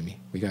have Jamie.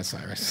 We got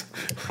Cyrus.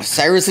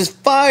 Cyrus is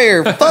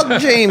fire.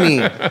 Fuck Jamie.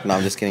 No,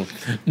 I'm just kidding.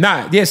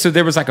 So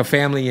there was like a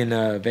family in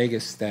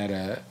Vegas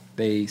that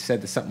they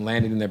said that something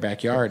landed in their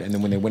backyard, and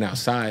then when they went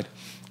outside,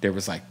 there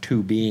was like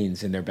 2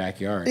 beings in their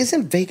backyard.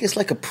 Isn't Vegas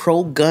like a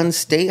pro-gun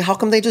state? How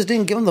come they just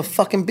didn't give them the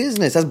fucking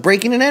business? That's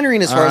breaking and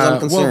entering as far as I'm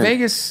concerned. Well,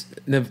 Vegas,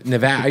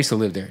 Nevada, I used to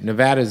live there.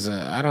 Nevada's,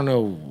 I don't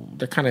know,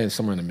 they're kind of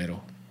somewhere in the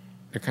middle.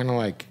 They're kind of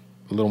like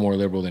a little more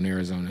liberal than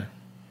Arizona.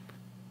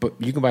 But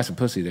you can buy some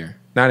pussy there.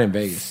 Not in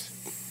Vegas.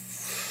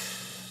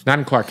 Not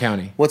in Clark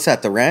County. What's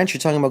that, the ranch? You're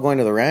talking about going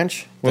to the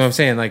ranch? Well, I'm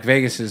saying, like,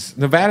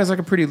 Nevada's like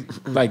a pretty,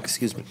 like...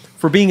 Excuse me.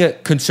 For being a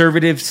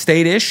conservative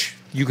state-ish,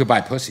 you could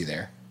buy pussy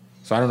there.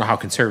 So I don't know how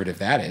conservative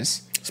that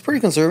is. It's pretty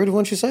conservative,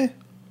 wouldn't you say?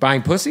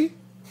 Buying pussy?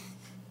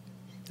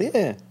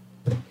 Yeah.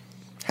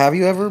 Have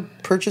you ever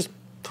purchased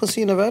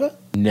pussy in Nevada?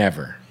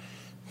 Never.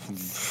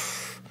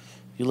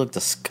 You look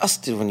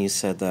disgusted when you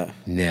said that.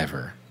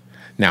 Never.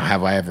 Now,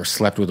 have I ever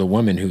slept with a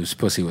woman whose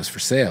pussy was for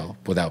sale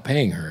without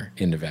paying her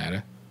in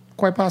Nevada?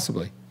 Quite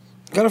possibly.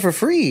 Got it for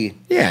free.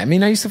 Yeah, I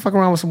mean, I used to fuck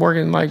around with some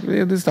working, like,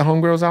 this is the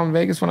homegirls out in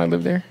Vegas when I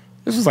lived there.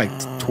 This was like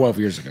 12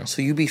 years ago.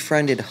 So you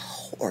befriended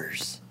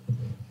whores.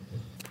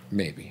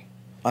 Maybe.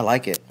 I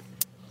like it.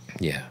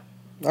 Yeah.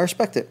 I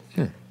respect it.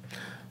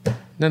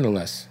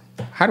 Nonetheless,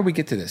 how do we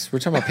get to this? We're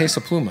talking about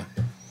Peso Pluma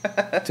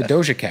to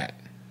Doja Cat.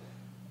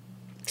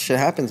 Shit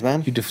happens,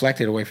 man. You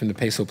deflected away from the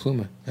Peso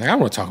Pluma. Like, I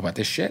don't want to talk about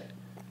this shit.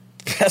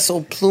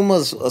 Peso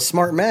Pluma's a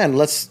smart man.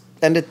 Let's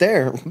end it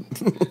there.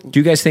 Do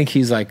you guys think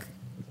he's like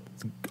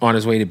on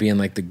his way to being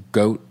like the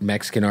GOAT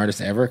Mexican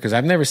artist ever? Because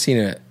I've never seen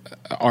a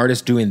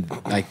artist doing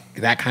like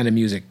that kind of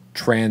music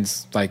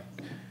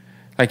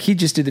like he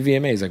just did the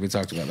VMAs like we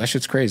talked about. That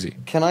shit's crazy.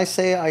 Can I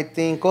say I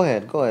think... Go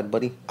ahead,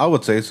 buddy. I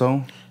would say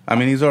so. I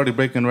mean, he's already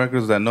breaking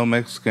records that no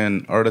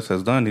Mexican artist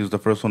has done. He was the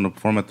first one to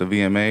perform at the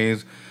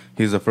VMAs.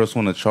 He's the first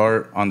one to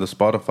chart on the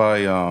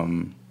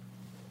Spotify...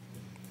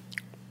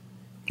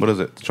 what is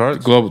it? The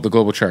charts? The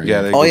global chart.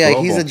 Yeah.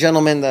 He's a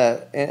gentleman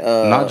that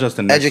not just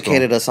in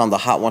educated us on the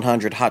Hot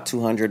 100, Hot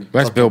 200.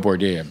 That's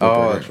Billboard, yeah.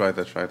 Billboard.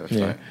 That's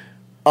right.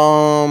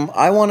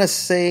 I want to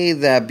say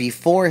that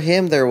before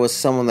him there was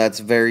someone that's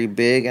very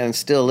big and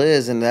still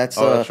is, and that's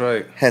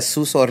right.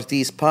 Jesus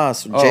Ortiz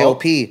Paz,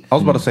 JOP. I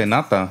was about to say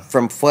Nata.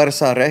 From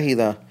Fuerza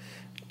Regida.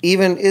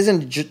 Even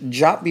isn't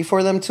Jop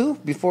before them too?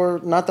 Before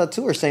Nata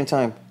too, or same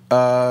time?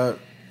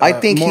 I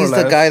think he's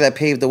the guy that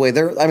paved the way.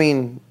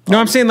 No,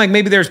 I'm saying like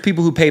maybe there's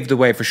people who paved the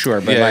way for sure,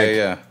 but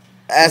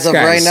as of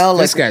right now,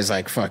 like this guy's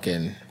like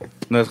fucking.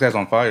 No, this guy's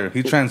on fire.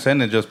 He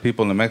transcended just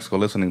people in Mexico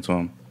listening to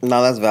him.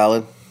 No, that's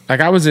valid. Like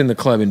I was in the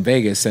club in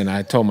Vegas and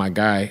I told my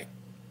guy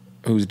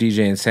who's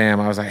DJing Sam,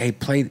 I was like, "Hey,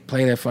 play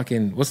that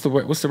fucking what's the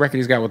record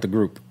he's got with the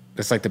group?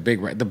 That's like the big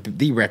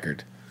the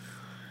record."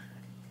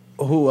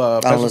 Who?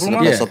 I don't listen to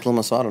Peso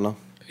Pluma, so I don't know.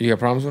 You got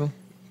problems with him?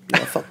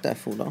 Yeah, fuck that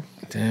fool, though.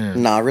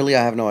 Damn. Nah, really,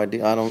 I have no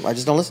idea. I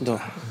just don't listen to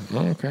him.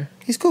 Oh, okay.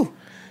 He's cool.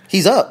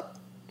 He's up.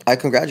 I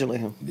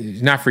congratulate him.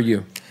 Not for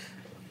you.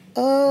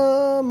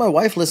 My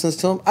wife listens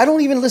to him. I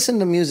don't even listen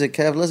to music,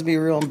 Kev. Let's be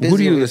real. I'm busy. Who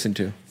do you listen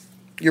to?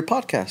 Your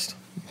podcast.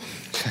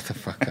 Shut the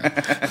fuck up.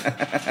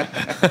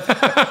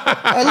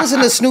 I listen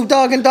to Snoop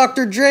Dogg and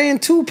Dr. Dre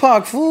and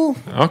Tupac, fool.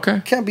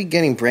 Okay. Can't be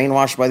getting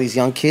brainwashed by these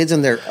young kids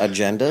and their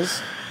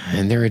agendas.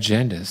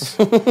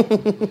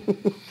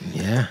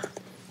 Yeah.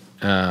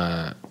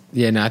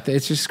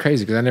 It's just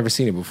crazy because I've never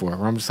seen it before.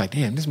 Where I'm just like,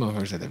 damn, this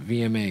motherfucker's at the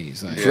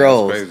VMAs. Like,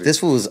 bro, this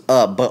fool's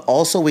up. But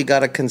also, we got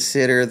to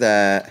consider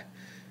that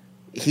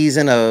he's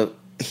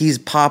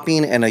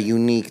popping in a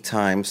unique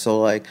time.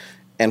 So, like,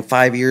 in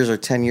 5 years or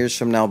 10 years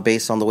from now,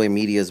 based on the way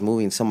media is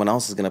moving, someone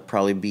else is going to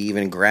probably be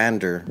even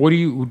grander. Do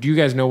you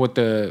guys know what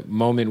the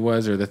moment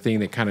was or the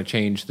thing that kind of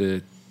changed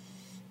the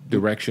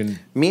direction?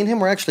 Me and him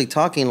were actually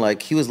talking.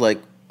 Like, he was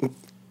like,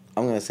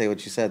 I'm going to say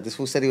what you said. This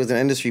fool said he was an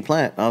industry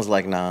plant. I was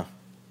like, nah.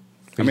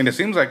 I mean, it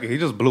seems like he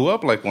just blew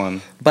up like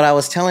one. But I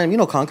was telling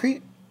him,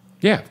 Concrete?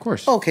 Yeah, of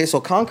course. Okay,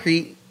 so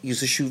Concrete used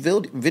to shoot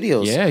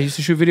videos. Yeah, he used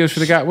to shoot videos for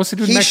the guy. What's the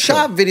dude in He Mexico?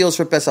 shot videos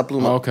for Peso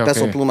Pluma. Oh, okay.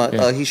 Peso Pluma.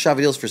 Yeah. He shot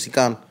videos for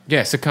Sican.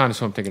 Yeah, Sakan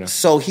is what I'm thinking of.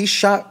 So he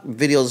shot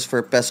videos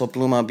for Peso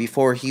Pluma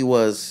before he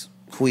was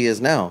who he is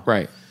now.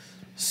 Right.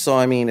 So,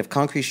 I mean, if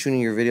Concrete's shooting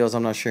your videos,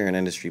 I'm not sure you're an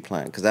industry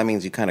plant because that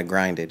means you kind of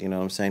grinded. You know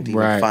what I'm saying? To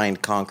even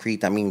find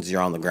Concrete, that means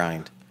you're on the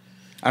grind.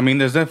 I mean,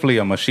 there's definitely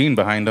a machine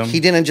behind him. He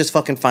didn't just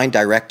fucking find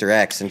Director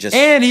X and just...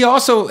 And he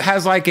also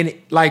has like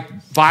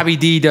Bobby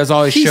D does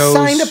all his shows.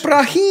 He signed to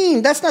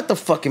Prahin. That's not the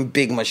fucking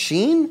big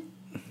machine.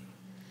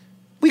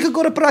 We could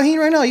go to Prahin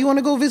right now. You want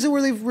to go visit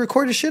where they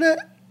record the shit at?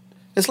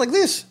 It's like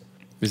this.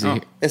 Is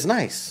he? It's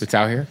nice. It's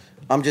out here?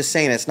 I'm just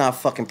saying it's not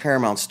fucking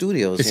Paramount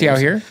Studios. Is he out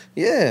here?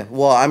 Yeah.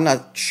 Well, I'm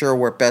not sure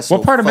where Peso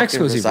What part of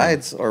Mexico is he from?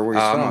 resides or where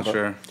he's from. I'm not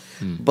sure.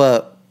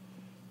 But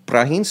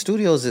Prahin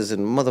Studios is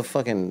in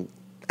motherfucking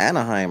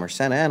Anaheim or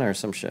Santa Ana or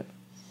some shit.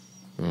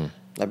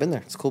 I've been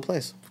there. It's a cool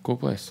place. Cool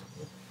place.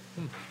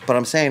 But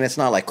I'm saying it's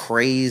not like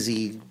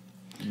crazy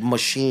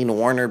machine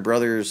Warner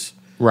Brothers.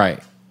 Right.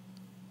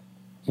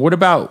 What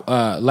about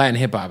Latin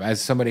hip hop?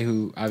 As somebody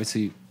who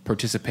obviously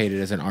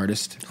participated as an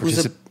artist.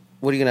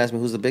 What are you gonna ask me?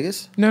 Who's the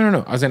biggest?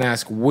 No. I was gonna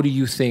ask, what do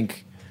you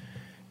think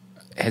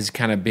has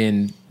kind of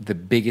been the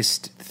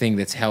biggest thing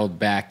that's held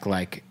back,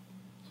 like,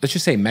 let's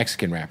just say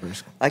Mexican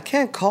rappers? I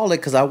can't call it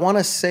because I want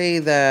to say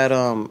that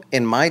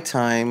in my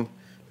time,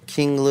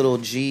 King Little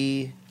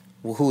G,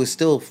 who is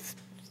still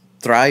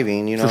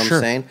thriving, you know what I'm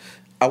saying?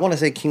 I want to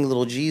say King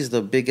Little G is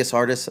the biggest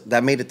artist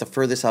that made it the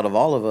furthest out of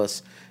all of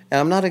us. And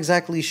I'm not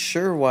exactly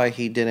sure why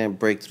he didn't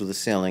break through the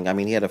ceiling. I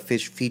mean, he had a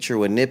feature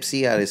with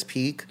Nipsey at his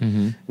peak.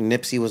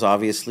 Nipsey is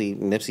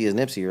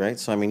Nipsey, right?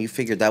 So, I mean, you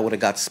figured that would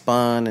have got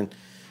spun. And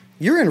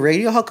you're in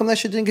radio. How come that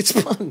shit didn't get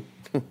spun?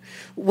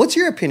 What's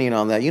your opinion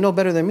on that? You know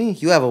better than me.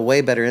 You have a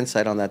way better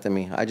insight on that than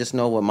me. I just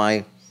know what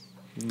my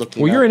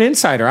looking. Well, you're an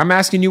insider. I'm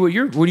asking you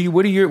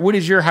what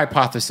is your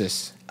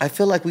hypothesis? I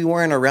feel like we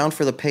weren't around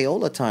for the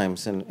payola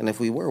times, and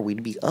if we were,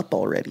 we'd be up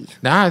already.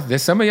 Nah,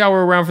 there's some of y'all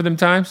were around for them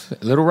times.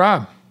 Little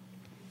Rob.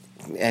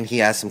 And he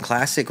has some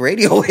classic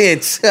radio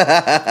hits.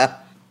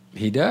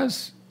 He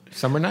does.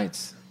 Summer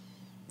Nights.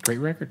 Great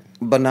record.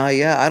 But now,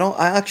 yeah,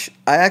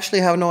 I actually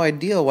have no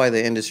idea why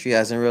the industry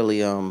hasn't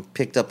really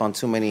picked up on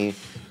too many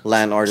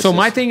Latin artists. So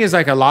my thing is,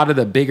 like, a lot of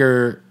the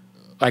bigger,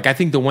 like, I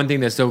think the one thing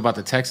that's dope about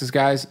the Texas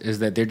guys is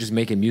that they're just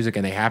making music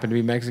and they happen to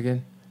be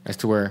Mexican. As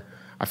to where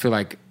I feel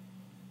like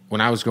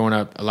when I was growing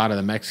up, a lot of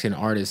the Mexican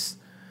artists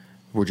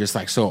were just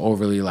like so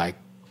overly like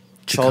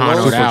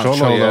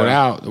Chicano'd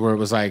out, where it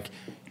was like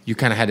you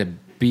kind of had to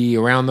be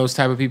around those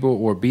type of people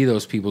or be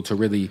those people to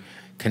really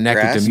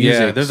connect with the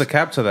music. Yeah, there's a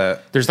cap to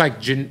that. There's like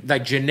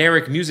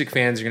generic music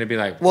fans are going to be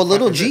like, well,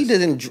 Little G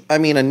didn't. I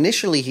mean,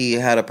 initially he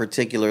had a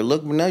particular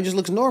look, but now he just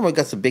looks normal. He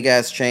got some big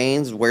ass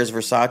chains. Wears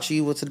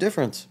Versace. What's the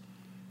difference?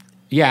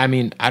 Yeah, I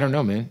mean, I don't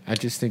know, man. I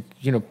just think,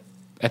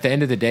 at the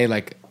end of the day,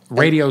 like,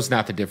 radio's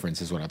not the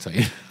difference, is what I'll tell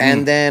you.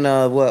 And then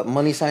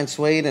Money Sign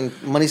Suede,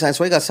 and Money Sign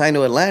Suede got signed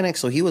to Atlantic,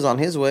 so he was on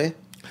his way.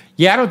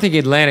 Yeah, I don't think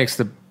Atlantic's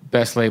the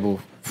best label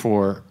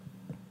for.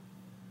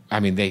 I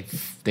mean, they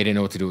didn't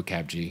know what to do with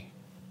Cap G.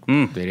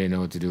 They didn't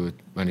know what to do with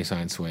Money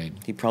Sign Suede.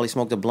 He probably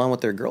smoked a blunt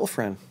with their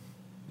girlfriend.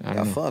 I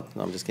got fucked.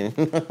 No, I'm just kidding.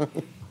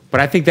 But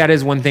I think that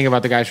is one thing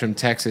about the guys from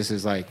Texas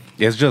is like,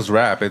 it's just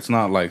rap. It's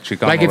not like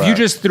Chicano like if rap. you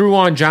just threw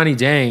on Johnny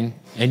Dang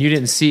and you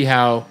didn't see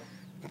how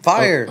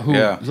fire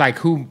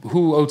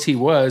who OT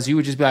was, you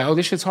would just be like, oh,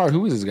 this shit's hard.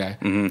 Who is this guy?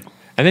 And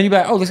then you'd be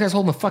like, oh, this guy's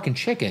holding a fucking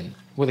chicken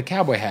with a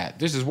cowboy hat.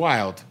 This is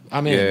wild.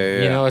 I'm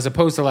in. You know, as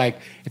opposed to like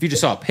if you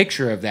just saw a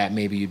picture of that,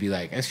 maybe you'd be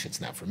like, that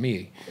shit's not for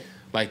me.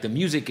 Like the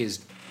music is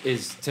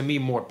to me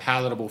more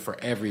palatable for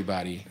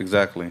everybody.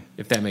 Exactly.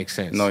 If that makes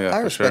sense. No, yeah,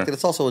 I respect it.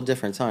 It's also a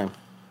different time.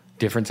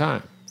 Different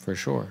time, for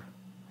sure.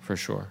 For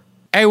sure.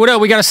 Hey, what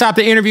up? We got to stop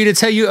the interview to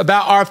tell you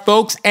about our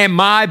folks and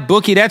my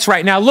bookie. That's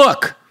right. Now,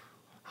 look,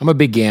 I'm a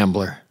big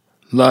gambler.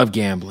 Love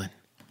gambling.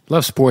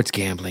 Love sports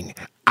gambling.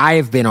 I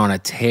have been on a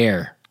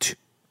tear.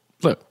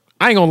 Look,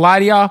 I ain't going to lie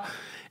to y'all.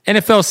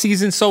 NFL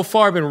season so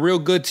far been real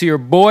good to your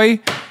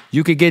boy.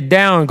 You could get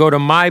down, go to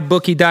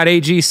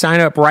mybookie.ag, sign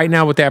up right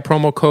now with that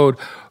promo code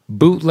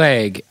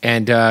BOOTLEG.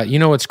 And you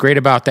know what's great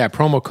about that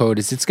promo code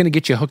is it's going to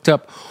get you hooked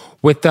up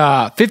with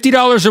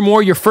 $50 or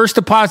more. Your first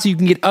deposit, you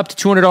can get up to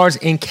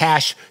 $200 in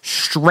cash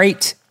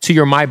straight to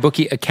your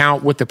MyBookie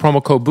account with the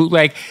promo code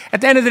BOOTLEG.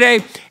 At the end of the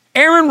day,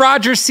 Aaron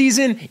Rodgers'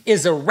 season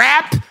is a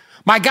wrap.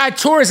 My guy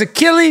tore his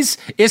Achilles.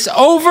 It's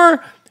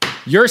over.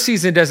 Your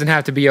season doesn't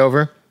have to be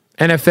over.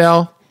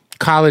 NFL,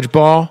 college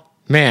ball,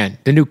 man,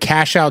 the new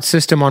cash-out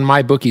system on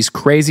MyBookie is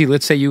crazy.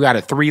 Let's say you got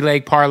a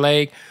 3-leg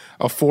parlay,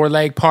 a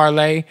 4-leg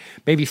parlay.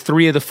 Maybe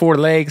 3 of the 4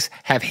 legs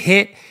have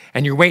hit,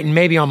 and you're waiting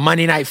maybe on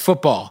Monday Night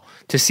Football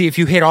to see if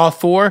you hit all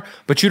 4,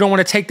 but you don't want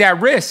to take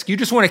that risk. You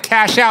just want to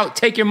cash out,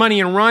 take your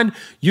money and run.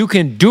 You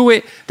can do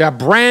it. The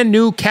brand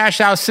new cash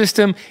out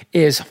system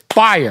is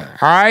fire.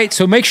 All right.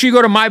 So make sure you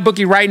go to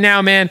MyBookie right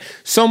now, man.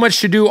 So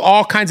much to do.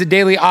 All kinds of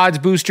daily odds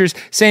boosters,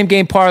 same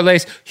game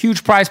parlays,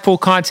 huge prize pool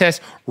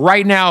contest.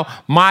 Right now,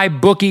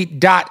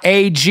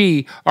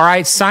 mybookie.ag. All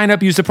right. Sign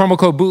up, use the promo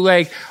code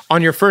bootleg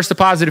on your first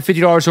deposit of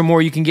 $50 or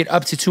more. You can get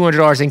up to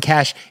 $200 in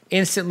cash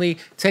instantly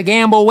to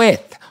gamble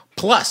with.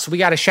 Plus, we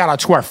got a shout out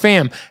to our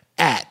fam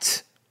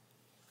at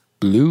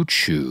Blue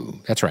Chew.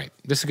 That's right.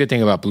 This is a good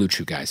thing about Blue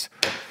Chew, guys.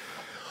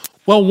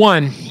 Well,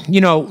 one,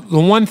 the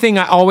one thing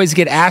I always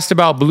get asked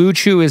about Blue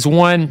Chew is,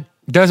 1,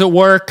 does it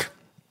work?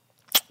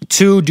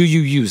 2, do you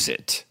use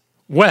it?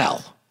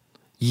 Well,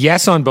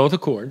 yes on both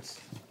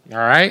accords. All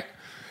right.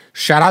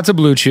 Shout out to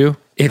Blue Chew.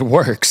 It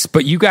works,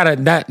 but you got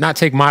to not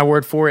take my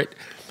word for it.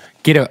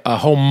 Get a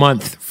whole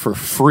month for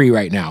free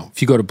right now.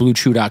 If you go to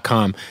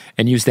bluechew.com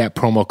and use that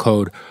promo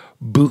code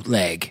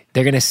bootleg,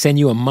 they're going to send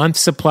you a month's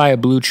supply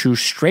of Blue Chew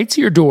straight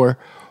to your door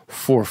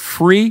for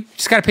free.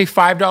 Just got to pay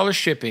 $5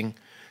 shipping.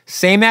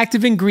 Same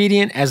active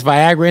ingredient as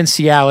Viagra and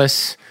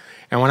Cialis.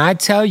 And when I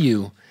tell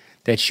you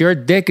that your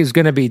dick is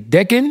going to be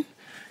dicking,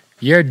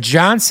 your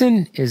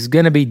Johnson is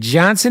going to be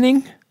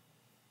Johnsoning,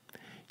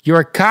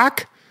 your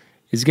cock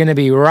is going to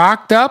be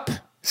rocked up,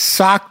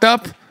 socked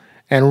up,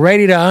 and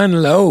ready to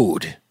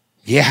unload.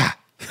 Yeah.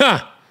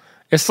 Huh.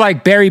 It's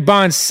like Barry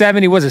Bonds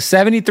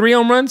 73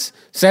 home runs?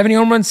 70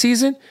 home run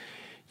season?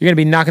 You're going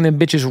to be knocking them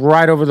bitches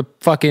right over the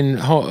fucking,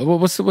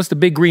 what's the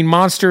big green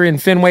monster in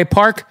Fenway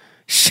Park?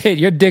 Shit,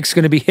 your dick's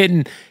going to be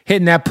hitting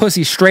that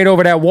pussy straight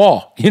over that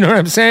wall. You know what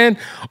I'm saying?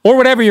 Or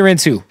whatever you're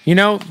into. They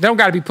don't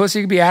got to be pussy.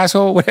 It could be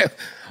asshole.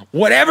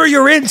 Whatever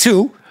you're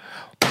into,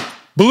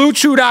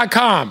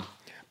 BlueChew.com.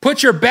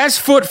 Put your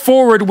best foot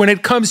forward when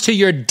it comes to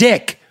your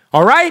dick.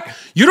 All right?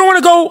 You don't want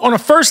to go on a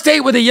first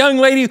date with a young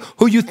lady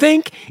who you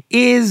think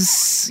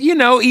is,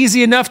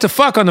 easy enough to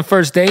fuck on the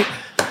first date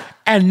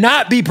and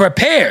not be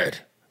prepared.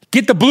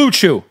 Get the Blue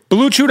Chew.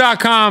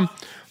 BlueChew.com,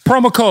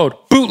 promo code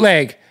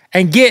bootleg,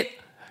 and get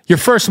your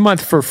first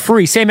month for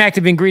free. Same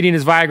active ingredient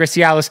as Viagra,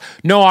 Cialis.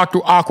 No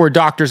awkward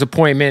doctor's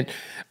appointment.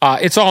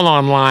 It's all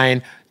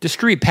online.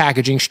 Discreet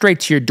packaging, straight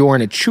to your door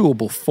in a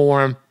chewable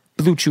form.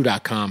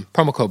 BlueChew.com,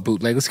 promo code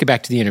bootleg. Let's get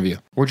back to the interview.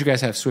 Where'd you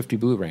guys have Swifty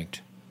Blue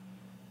ranked?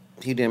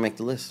 He didn't make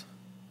the list.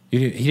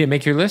 He didn't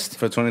make your list?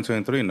 For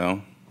 2023,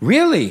 no.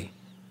 Really?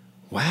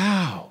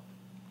 Wow.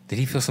 Did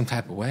he feel some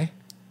type of way?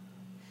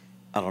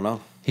 I don't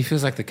know. He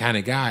feels like the kind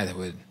of guy that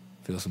would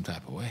feel some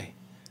type of way.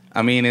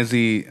 I mean, is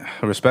he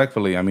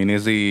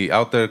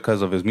out there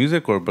because of his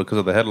music or because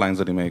of the headlines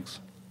that he makes?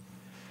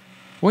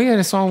 Well, he had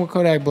a song with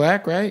Kodak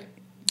Black, right?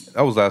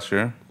 That was last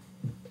year.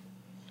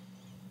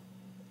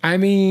 I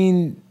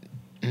mean...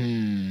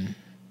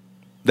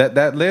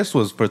 That list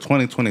was for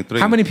 2023.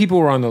 How many people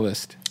were on the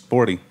list?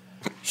 40.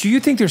 So you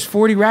think there's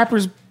 40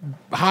 rappers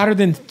hotter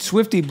than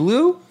Swifty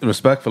Blue?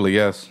 Respectfully,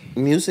 yes.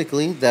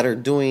 Musically, that are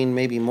doing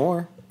maybe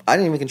more. I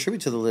didn't even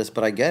contribute to the list,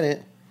 but I get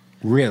it.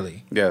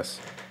 Really? Yes.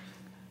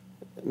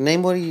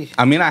 Name what he...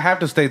 I mean, I have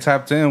to stay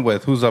tapped in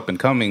with who's up and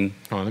coming.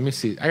 Hold on, let me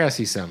see. I got to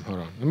see some. Hold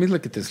on. Let me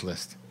look at this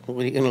list.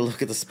 What, are you going to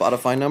look at the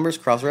Spotify numbers,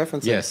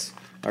 cross-reference? Yes.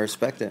 I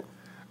respect it.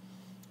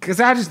 Because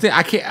I just think,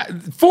 I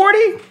can't... 40?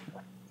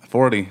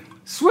 40.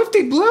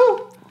 Swifty Blue?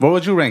 What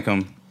would you rank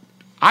him?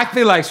 I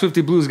feel like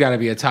Swifty Blue's got to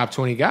be a top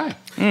 20 guy.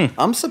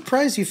 I'm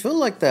surprised you feel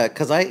like that,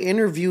 because I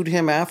interviewed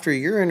him after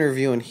your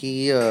interview, and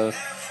he...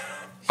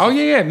 Oh,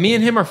 yeah. Me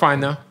and him are fine,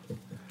 though.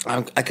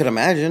 I could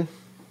imagine.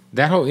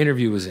 That whole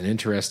interview was an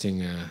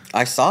interesting...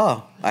 I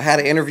saw. I had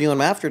to interview him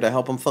after to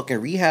help him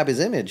fucking rehab his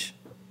image.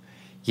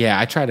 Yeah,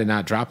 I tried to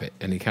not drop it,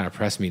 and he kind of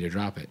pressed me to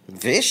drop it.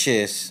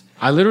 Vicious.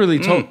 I literally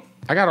told...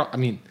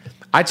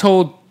 I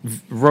told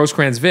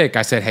Rosecrans Vic,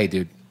 I said, hey,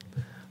 dude.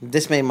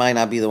 This might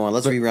not be the one.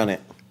 Let's rerun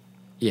it.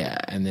 Yeah,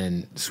 and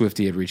then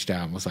Swifty had reached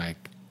out and was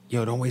like,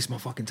 yo, don't waste my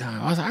fucking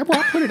time. I was like,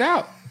 I'll put it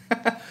out.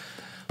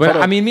 But,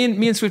 I mean,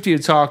 me and Swifty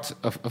had talked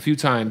a few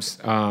times.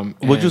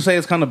 Would you say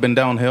it's kind of been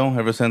downhill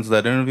ever since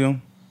that interview?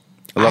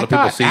 A lot of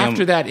people see him.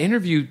 After that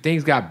interview,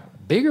 things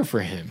got bigger for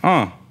him.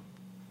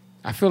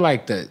 I feel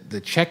like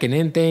the checking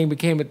in thing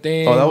became a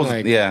thing. Oh, that was,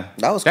 like, yeah.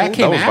 That was cool. That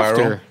came that was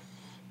after. viral.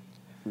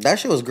 That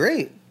shit was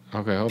great.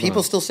 Okay, hold on.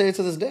 People still say it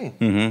to this day.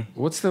 Mm-hmm.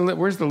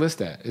 Where's the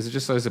list at?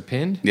 Is it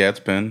pinned? Yeah, it's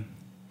pinned.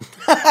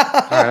 All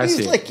right, I He's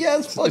see. like, yeah,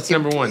 it's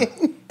number one.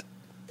 pinned.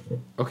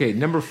 Okay,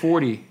 number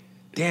 40.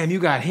 Damn, you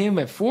got him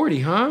at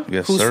 40, huh?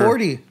 Yes, Who's sir.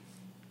 40?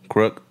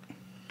 Crook.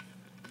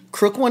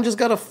 Crook one just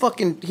got a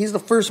fucking... He's the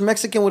first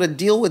Mexican with a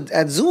deal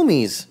at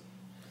Zoomies.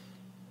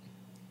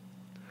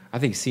 I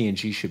think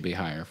C&G should be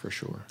higher for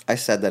sure. I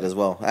said that as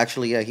well.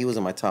 Actually, yeah, he was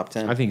in my top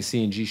 10. I think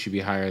C&G should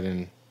be higher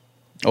than...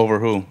 Over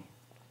who?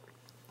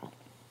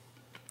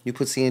 You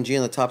put C&G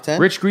in the top 10?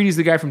 Rich Greedy's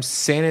the guy from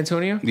San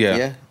Antonio?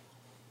 Yeah.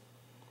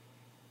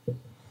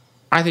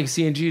 I think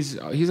C&G's...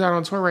 He's out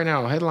on tour right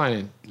now,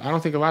 headlining. I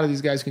don't think a lot of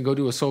these guys can go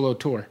do a solo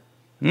tour.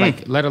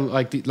 Like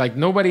like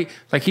nobody,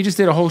 like he just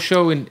did a whole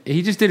show at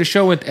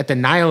the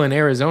Nile in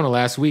Arizona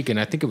last week, and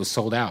I think it was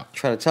sold out.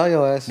 Try to tell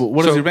your ass.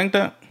 What does he rank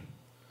that?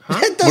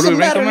 It doesn't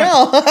matter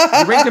now.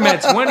 You ranked him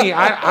at 20.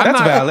 I'm That's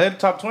not valid.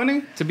 Top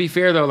 20. To be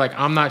fair though, like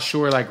I'm not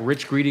sure like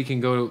Rich Greedy can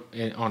go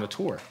on a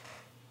tour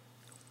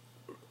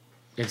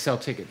and sell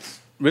tickets.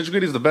 Rich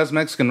Greedy's the best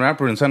Mexican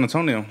rapper in San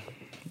Antonio.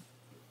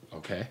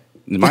 Okay.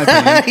 In my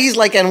opinion. He's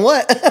like, and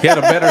what? He had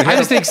a better. I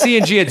just think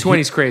CNG at 20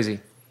 is crazy.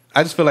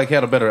 I just feel like he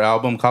had a better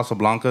album,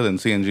 Casablanca, than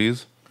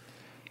CNG's.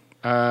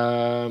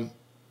 I'm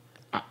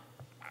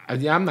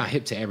not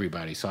hip to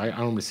everybody, so I don't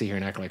want to sit here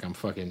and act like I'm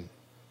fucking.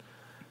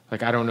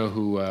 Like I don't know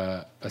who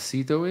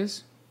Acito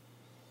is.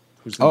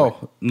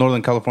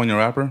 Northern California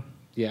rapper.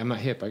 Yeah, I'm not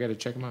hip. I got to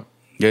check him out.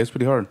 Yeah, it's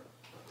pretty hard.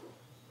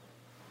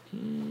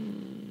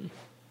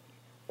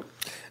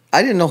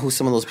 I didn't know who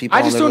some of those people.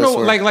 I just on don't their know.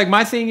 list were. Like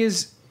my thing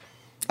is,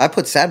 I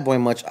put Sad Boy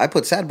in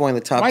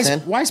the top 10.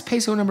 why is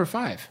Peso number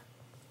 5?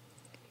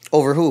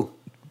 Over who?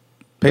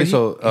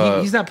 Peso.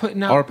 He's not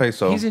putting out. Our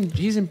Peso.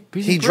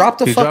 He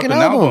dropped a He fucking dropped an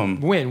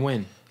album.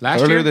 When?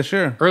 Last Earlier year? this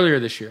year. Earlier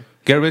this year.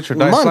 Get Rich or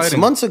Die Sliding.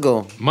 Months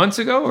ago. Months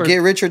ago? Or Get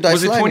Rich or Die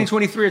Was it Sliding.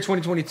 2023 or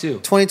 2022?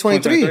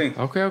 2023.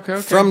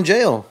 Okay. From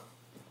jail.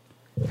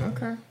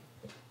 Okay.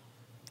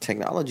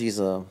 Technology is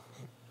a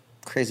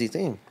crazy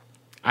thing.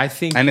 I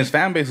think, And his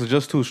fan base is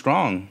just too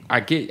strong.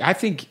 I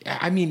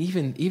mean,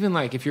 even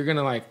like if you're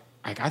gonna like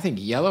I think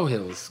Yellow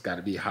Hill's got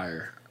to be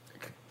higher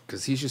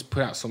because he's just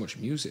put out so much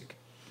music.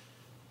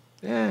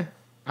 Yeah,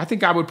 I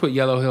think I would put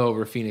Yellow Hill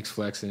over Phoenix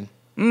Flexing.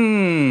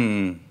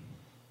 I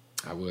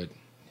would.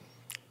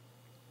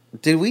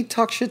 Did we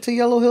talk shit to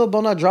Yellow Hill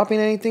about not dropping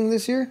anything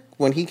this year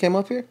when he came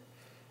up here?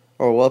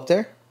 Or up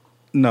there?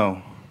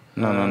 No.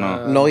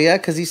 No, yeah,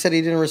 because he said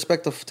he didn't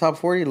respect the top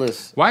 40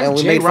 list. Why And is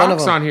we Jay made fun of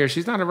Rock's him. on here?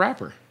 She's not a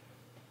rapper.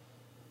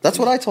 That's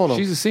what I told him.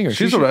 She's a singer.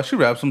 She raps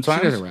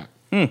sometimes. She doesn't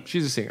rap.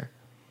 She's a singer.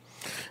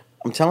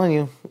 I'm telling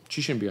you,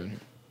 She shouldn't be on here.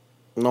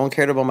 no one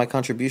cared about my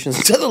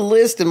contributions to the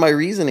list and my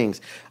reasonings.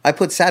 I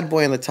put Sad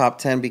Boy in the top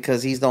 10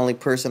 because he's the only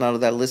person out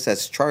of that list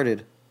that's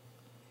charted.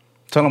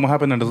 Tell him what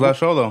happened in his last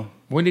show, though.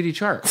 When did he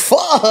chart?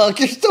 Fuck,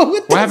 you're still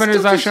with What happened to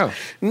his last show?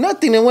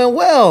 Nothing, it went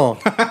well.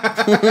 What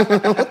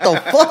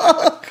the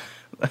fuck?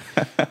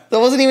 That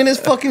wasn't even his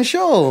fucking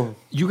show.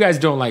 You guys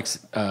don't like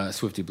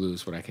Swifty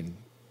Blues,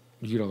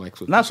 you don't like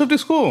Swifty. Not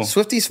Swifty's cool.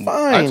 Swifty's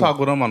fine. I talked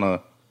with him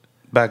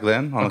back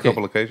then on a Okay.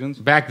 couple occasions.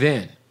 Back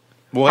then.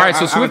 Well, All right,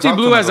 so I haven't Swifty talked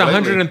to Blue him has lately.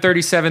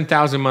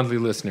 137,000 monthly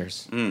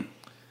listeners.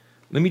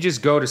 Let me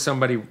just go to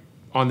somebody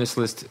on this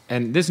list,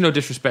 and there's no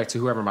disrespect to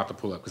whoever I'm about to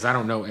pull up, because I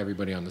don't know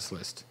everybody on this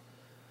list.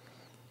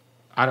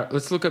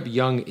 Let's look up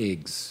Young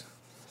Iggs.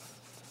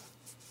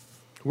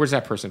 Where's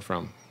that person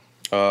from?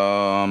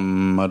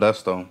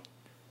 Modesto.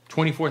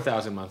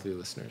 24,000 monthly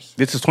listeners.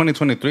 This is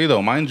 2023,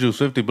 though. Mind you,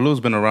 Swifty Blue's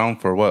been around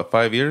for, what,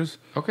 5 years?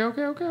 Okay. All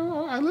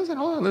right, listen,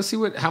 hold on. Let's see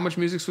how much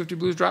music Swifty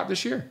Blues dropped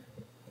this year.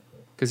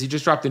 Because he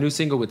just dropped a new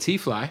single with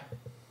T-Fly.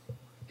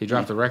 He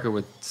dropped a record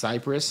with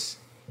Cypress.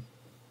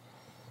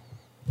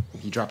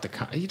 He dropped.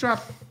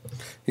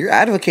 You're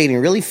advocating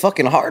really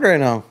fucking hard right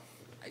now.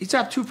 He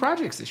dropped 2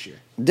 projects this year.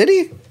 Did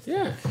he?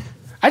 Yeah.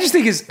 I just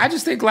think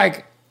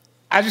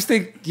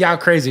y'all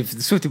crazy. If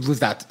the Swifty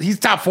Blues he's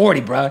top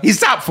 40, bro. He's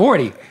top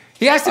 40.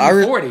 He has to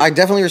be 40. I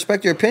definitely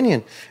respect your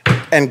opinion.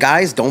 And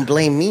guys, don't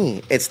blame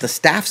me. It's the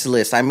staff's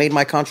list. I made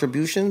my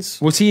contributions.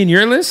 Was he in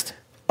your list?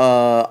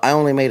 I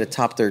only made a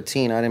top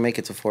 13. I didn't make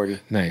it to 40.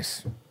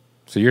 Nice.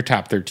 So your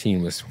top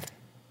 13 was...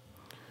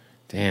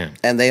 Damn.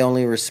 And they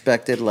only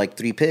respected like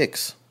 3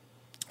 picks.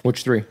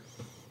 Which 3?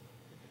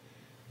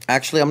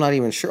 Actually, I'm not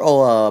even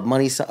sure.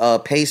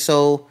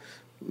 Peso,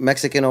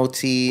 Mexican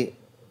OT,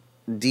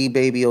 D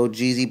Baby,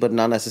 OGZ, but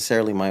not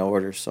necessarily my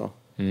order. So,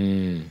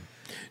 Do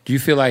you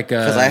feel like...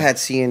 because I had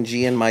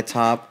CNG in my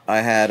top,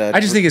 I had.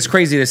 I just think it's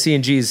crazy that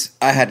CNG's...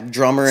 I had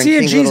drummer and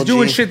King Little CNG's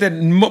doing G. shit that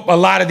a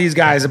lot of these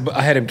guys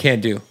ahead of him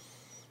can't do.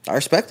 I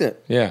respect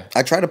it. Yeah.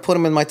 I tried to put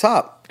him in my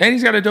top. And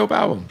he's got a dope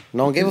album.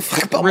 No one gave a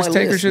fuck about my Risk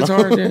Taker list. shit's No.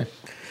 hard, yeah.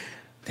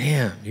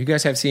 Damn. You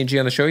guys have CNG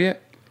on the show yet?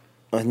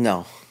 No,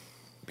 You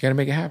got to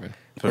make it happen.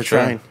 we're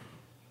trying.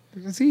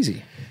 It's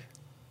easy.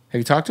 Have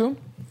you talked to him?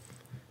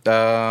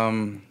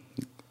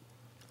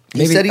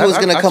 He said he was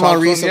going to I come talked on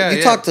to him, recently. You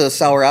yeah. talked to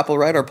Sour Apple,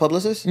 right? Our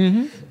publicist?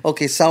 Mm-hmm.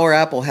 Okay, Sour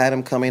Apple had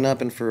him coming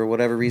up, and for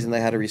whatever reason, they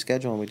had to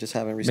reschedule, and we just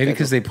haven't rescheduled. Maybe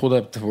because they pulled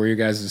up to where you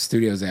guys'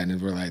 studio's at, and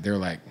they were like,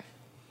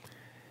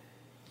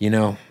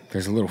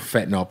 there's a little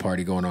fentanyl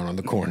party going on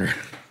the corner.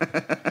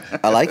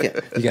 I like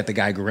it. You got the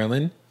guy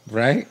grilling,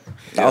 right?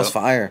 That was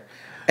fire.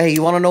 Hey,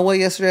 you want to know what?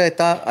 Yesterday, I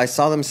thought I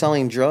saw them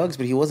selling drugs,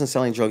 but he wasn't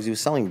selling drugs. He was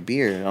selling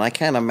beer, and I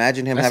can't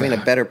imagine him having a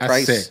better that's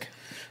price. sick.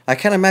 I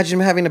can't imagine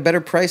him having a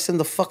better price in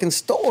the fucking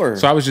store.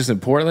 So I was just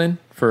in Portland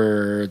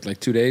for like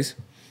 2 days,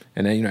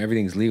 and then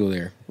everything's legal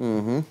there.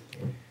 Mm-hmm.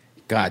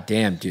 God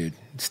damn, dude.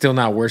 Still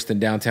not worse than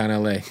downtown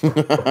LA.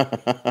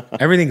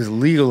 Everything's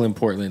legal in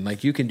Portland.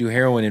 Like you can do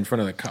heroin in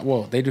front of the cops.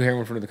 Well, they do heroin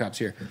in front of the cops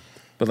here.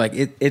 But like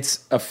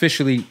it's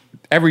officially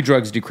every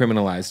drug's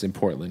decriminalized in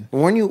Portland.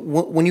 when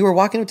you were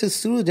walking into the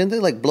studio, didn't they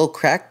like blow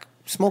crack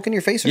smoke in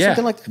your face or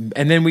something like that?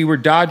 And then we were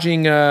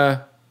dodging.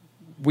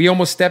 We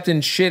almost stepped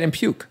in shit and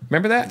puke.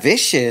 Remember that?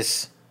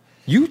 Vicious.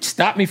 You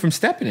stopped me from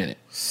stepping in it.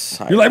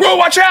 You're like, bro,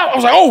 watch out. I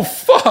was like, oh,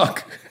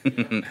 fuck.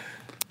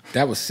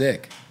 That was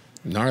sick.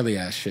 Gnarly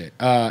ass shit.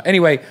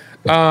 Anyway,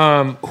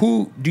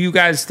 who do you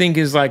guys think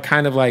is like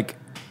kind of like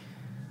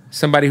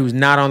somebody who's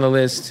not on the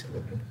list,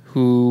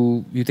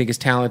 who you think is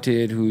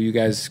talented, who you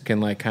guys can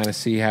like kind of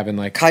see having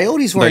like...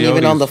 Coyotes weren't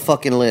even on the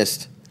fucking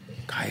list.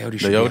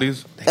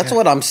 Coyotes? That's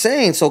what I'm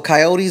saying. So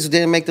Coyotes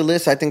didn't make the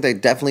list. I think they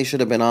definitely should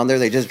have been on there.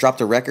 They just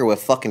dropped a record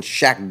with fucking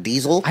Shaq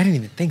Diesel. I didn't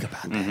even think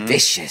about that.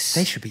 Vicious.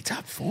 They should be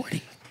top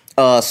 40.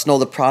 Snow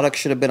the Product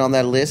should have been on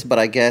that list, but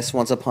I guess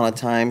once upon a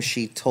time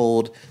she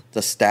told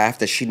the staff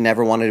that she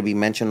never wanted to be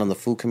mentioned on the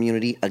Foo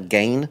Community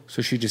again.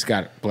 So she just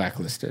got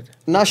blacklisted.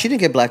 No, she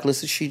didn't get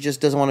blacklisted. She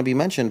just doesn't want to be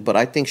mentioned, but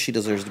I think she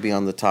deserves to be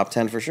on the top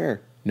 10 for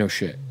sure. No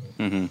shit.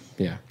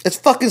 Yeah. It's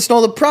fucking Snow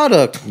the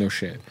Product. No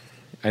shit.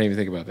 I didn't even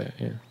think about that.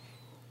 Yeah.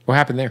 What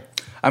happened there?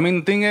 I mean,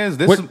 the thing is,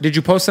 did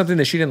you post something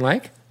that she didn't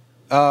like?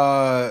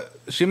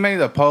 She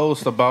made a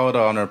post about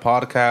on her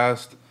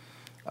podcast.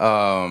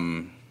 I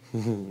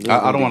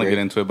don't want to get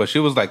into it, but she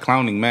was like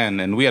clowning men,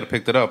 and we had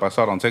picked it up. I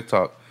saw it on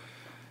TikTok.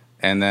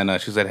 And then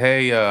she said,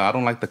 hey, I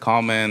don't like the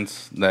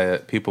comments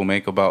that people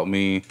make about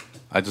me.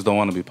 I just don't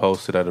want to be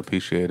posted. I'd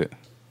appreciate it.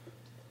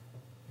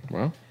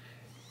 Well,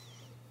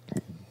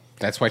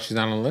 that's why she's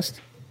not on the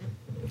list?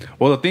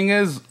 Well, the thing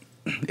is,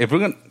 if we're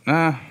going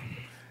to...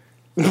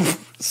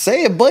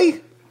 Say it,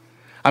 boy.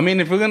 I mean,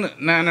 if we're going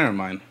to... never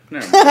mind.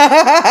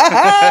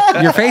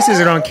 Your faces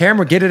are on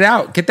camera. Get it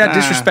out. Get that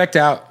disrespect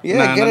out.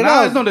 Yeah, get it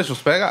out. There's no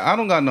disrespect. I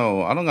don't got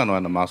no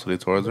animosity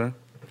towards her.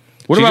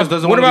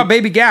 What about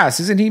Baby Gas?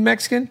 Isn't he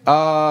Mexican?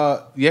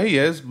 Yeah, he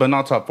is, but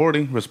not top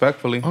 40,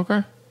 respectfully.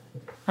 Okay.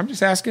 I'm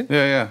just asking.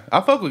 Yeah. I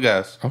fuck with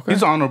Gas. Okay.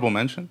 He's an honorable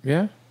mention.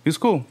 Yeah. He's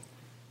cool.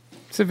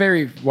 It's a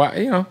very,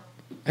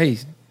 hey,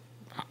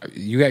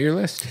 you got your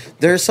list.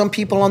 There's some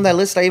people on that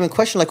list I even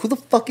question, like, who the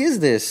fuck is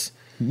this?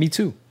 Me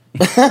too.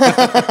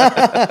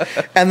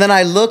 And then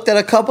I looked at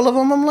a couple of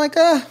them. I'm like,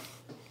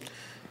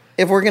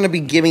 if we're going to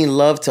be giving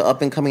love to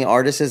up-and-coming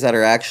artists that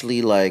are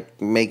actually,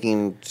 like,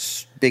 making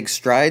big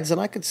strides, then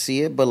I could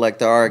see it. But, like,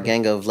 there are a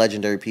gang of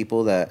legendary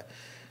people that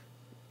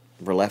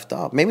were left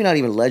off. Maybe not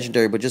even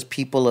legendary, but just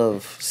people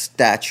of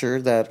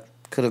stature that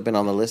could have been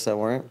on the list that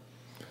weren't.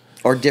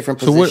 Or different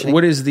positioning. So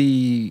what is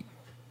the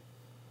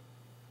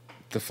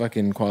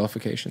fucking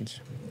qualifications?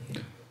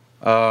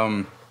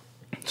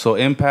 So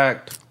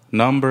impact,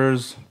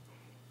 numbers,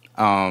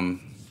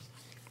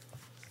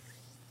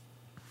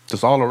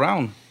 just all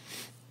around.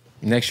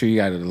 Next year, you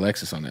got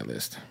Alexis on that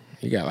list.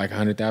 You got like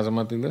 100,000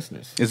 monthly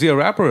listeners. Is he a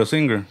rapper or a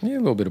singer? Yeah, a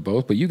little bit of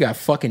both. But you got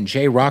fucking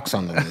J Rock's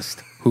on the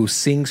list, who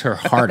sings her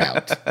heart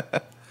out.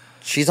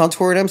 She's on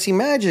tour at MC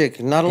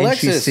Magic, not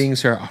Alexis. And she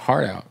sings her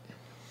heart out.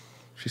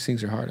 She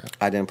sings her heart out.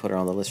 I didn't put her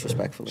on the list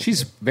respectfully.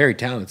 She's very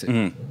talented.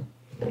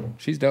 Mm-hmm.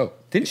 She's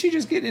dope. Didn't she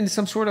just get into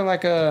some sort of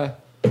like a...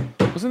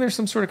 Wasn't there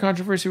some sort of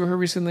controversy with her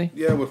recently?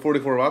 Yeah, with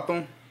 44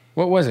 Vato.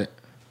 What was it?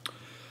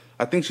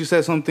 I think she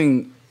said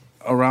something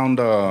around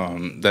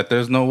that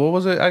there's no... What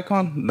was it,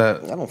 Icon?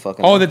 That I don't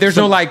fucking know. That there's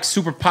no like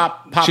super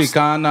pop...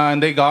 Chicana,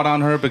 and they got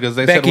on her because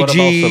they Becky said, what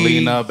G. about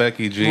Selena,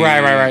 Becky G?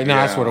 Right. No,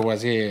 that's what it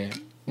was. Yeah.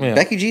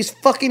 Becky G's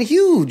fucking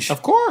huge.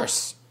 Of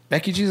course.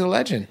 Becky G's a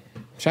legend.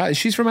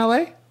 She's from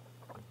L.A.?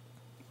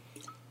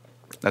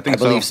 I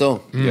believe so.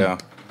 Mm. Yeah.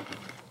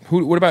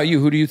 What about you?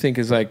 Who do you think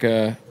is like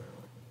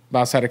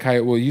outside of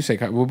Coyote? Well, you say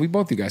Coyote. Well, we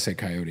both you guys say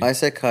Coyote. I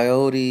said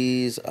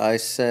Coyotes. I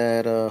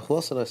said who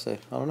else did I say?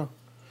 I don't know.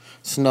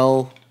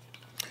 Snow.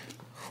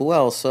 Who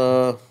else?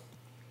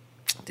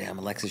 Damn,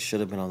 Alexis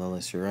should have been on the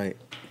list. You're right.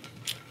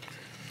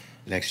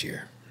 Next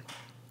year.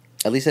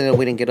 At least I know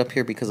we didn't get up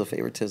here because of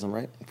favoritism,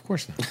 right? Of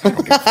course not. I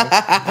don't give a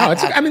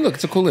fuck. No, look,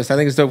 it's a cool list. I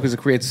think it's dope because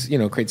it creates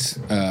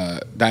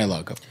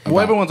dialogue. Well,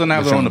 everyone's gonna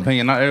have their own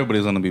opinion. Not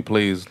everybody's gonna be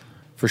pleased.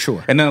 For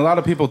sure. And then a lot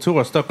of people, too,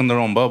 are stuck in their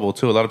own bubble,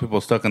 too. A lot of people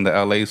are stuck in the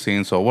L.A.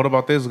 scene. So what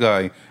about this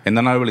guy? And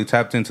they're not really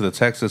tapped into the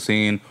Texas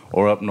scene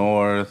or up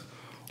north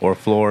or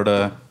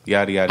Florida,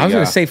 yada, yada, I was yada.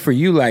 going to say, for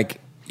you, like,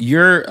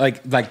 you're,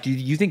 like, do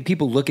you think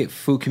people look at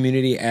Foo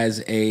Community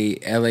as a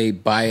L.A.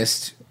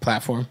 biased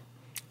platform?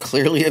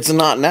 Clearly it's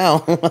not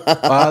now.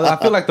 I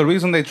feel like the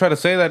reason they try to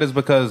say that is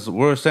because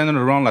we're centered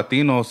around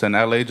Latinos, and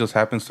L.A. just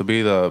happens to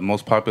be the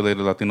most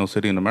populated Latino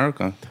city in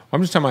America.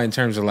 I'm just talking about in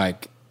terms of,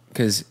 like,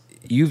 because...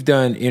 You've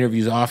done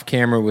interviews off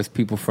camera with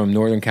people from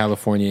Northern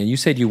California, and you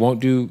said you won't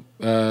do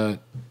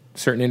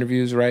certain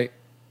interviews, right?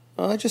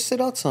 I just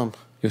sit out some.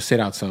 You'll sit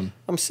out some.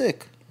 I'm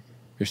sick.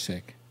 You're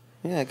sick.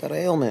 Yeah, I got an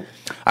ailment.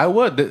 I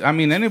would. I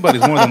mean,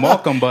 anybody's more than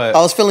welcome, but... I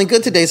was feeling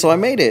good today, so I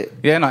made it.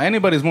 Yeah, no,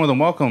 anybody's more than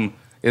welcome.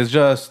 It's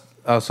just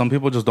some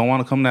people just don't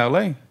want to come to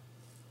L.A.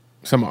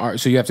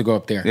 So you have to go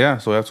up there. Yeah,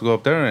 so we have to go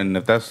up there, and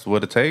if that's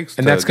what it takes...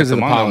 And that's because of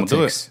the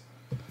politics.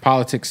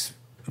 Politics.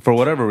 For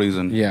whatever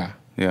reason. Yeah.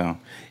 Yeah.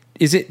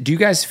 Do you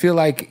guys feel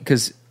like,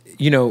 because,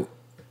 in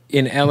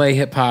LA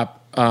hip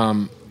hop,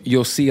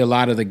 you'll see a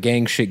lot of the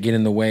gang shit get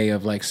in the way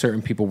of like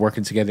certain people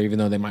working together, even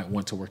though they might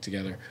want to work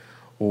together?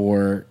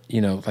 or,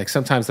 like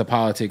sometimes the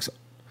politics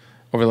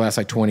over the last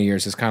like 20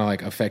 years has kind of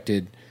like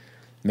affected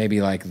maybe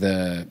like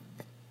the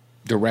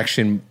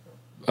direction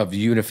of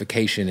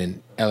unification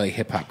in LA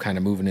hip hop kind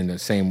of moving in the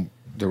same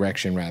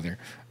direction rather.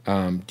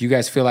 Do you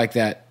guys feel like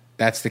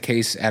that's the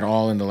case at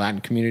all in the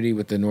Latin community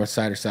with the North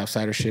Side or South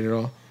Side or shit at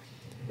all?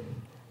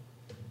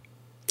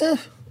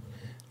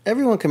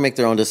 Everyone can make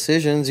their own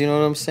decisions. You know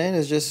what I'm saying?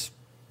 It's just,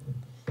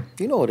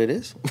 you know what it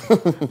is.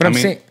 But I'm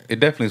saying it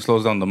definitely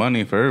slows down the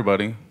money for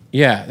everybody.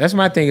 Yeah, that's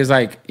my thing. Is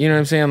like, you know what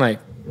I'm saying? Like,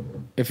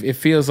 if it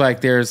feels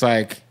like there's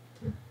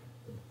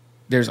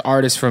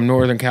artists from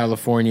Northern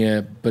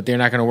California, but they're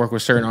not going to work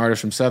with certain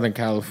artists from Southern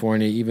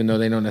California, even though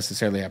they don't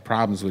necessarily have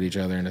problems with each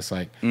other. And it's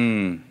like,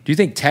 do you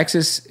think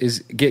Texas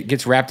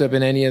gets wrapped up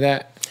in any of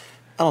that?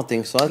 I don't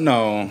think so.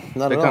 No,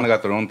 they kind of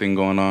got their own thing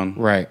going on.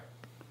 Right.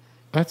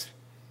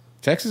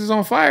 Texas is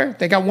on fire.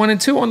 They got 1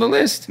 and 2 on the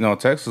list. No,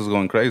 Texas is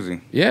going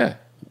crazy. Yeah.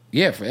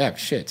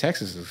 Shit,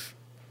 Texas is.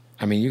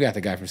 I mean, you got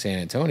the guy from San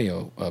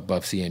Antonio,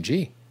 Buff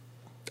CNG.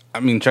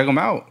 I mean, check him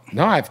out.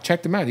 No, I've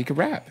checked him out. He can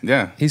rap.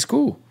 Yeah, he's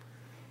cool.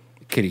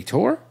 Kitty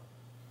Tour,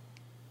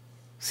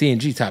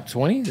 CNG top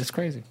 20. That's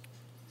crazy.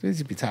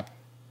 He'd be top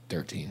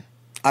 13.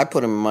 I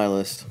put him in my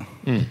list.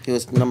 He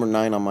was number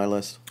 9 on my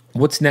list.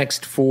 What's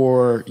next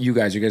for you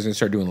guys? Are you guys going to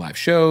start doing live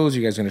shows? Are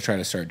you guys going to try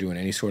to start doing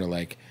any sort of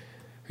like?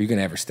 Are you going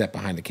to ever step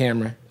behind the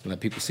camera and let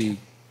people see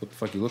what the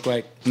fuck you look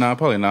like? No,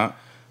 probably not.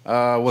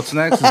 What's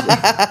next?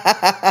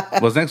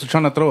 What's next? We're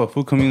trying to throw a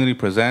Foo Community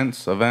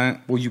Presents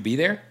event. Will you be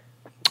there?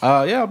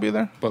 Yeah, I'll be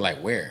there. But like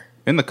where?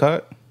 In the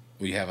cut.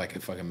 Will you have like a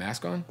fucking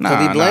mask on? Nah,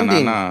 He'll be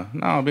blending. Nah.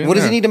 I'll be in what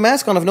does there. he need a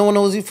mask on if no one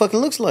knows what he fucking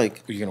looks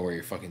like? Are you gonna wear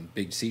your fucking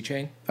big C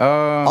chain?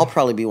 I'll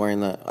probably be wearing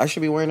that. I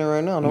should be wearing it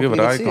right now. Give it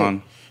an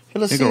icon.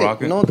 Let's see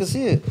it. No one can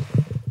see it.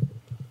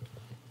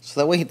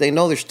 So that way they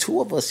know there's 2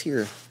 of us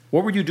here.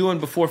 What were you doing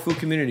before Foo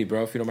Community,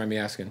 bro? If you don't mind me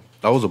asking.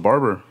 I was a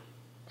barber.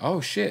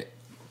 Oh shit,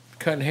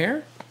 cutting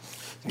hair,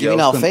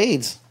 giving out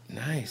fades.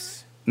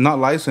 Nice. Not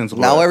licensed.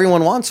 Now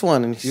everyone wants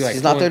one, and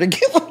he's not there to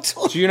give them to.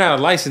 So you're not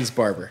a licensed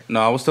barber?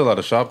 No, I was still at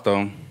a shop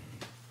though.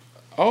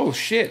 Oh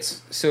shit!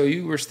 So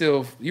you were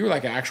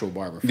like an actual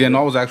barber? Yeah,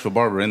 no, I was an actual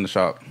barber in the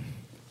shop.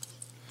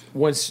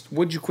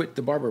 When'd you quit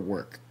the barber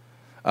work?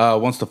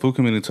 Once the Foo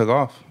Community took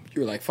off.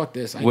 You were like, fuck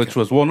this.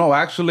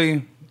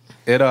 Actually,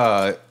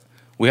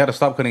 we had to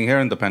stop cutting hair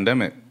in the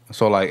pandemic.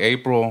 So like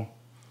April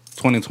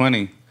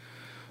 2020.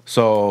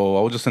 So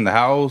I was just in the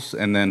house,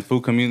 and then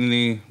Foo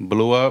Community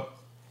blew up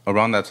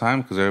around that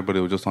time because everybody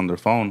was just on their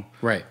phone.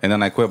 Right. And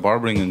then I quit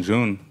barbering in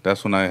June.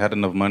 That's when I had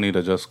enough money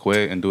to just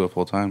quit and do it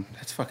full time.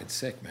 That's fucking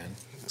sick, man.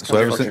 So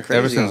ever since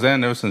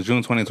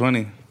June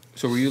 2020.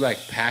 So were you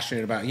like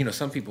passionate about,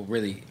 some people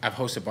really, I've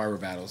hosted barber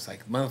battles,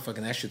 like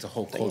motherfucking that shit's a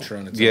whole culture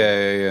on its own.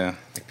 Yeah.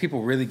 Like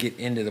people really get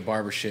into the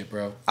barber shit,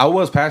 bro. I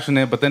was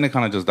passionate, but then it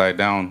kind of just died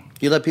down.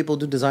 You let people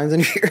do designs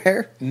in your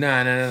hair? No.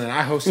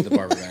 I hosted the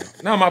barber battle.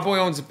 No, my boy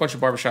owns a bunch of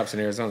barbershops in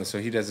Arizona,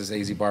 so he does this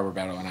AZ barber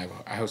battle, and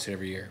I host it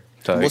every year.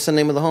 Tight. What's the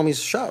name of the homie's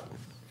shop?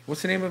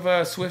 What's the name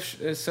of Swift?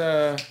 It's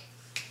You're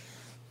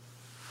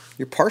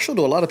partial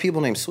to a lot of people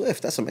named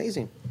Swift. That's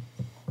amazing.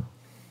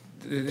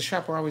 The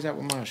shop we're always at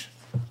with Mosh.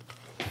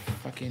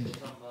 I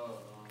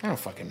don't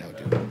fucking know,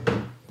 dude.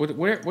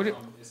 Where?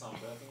 It's on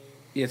Bethany.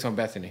 Yeah, it's on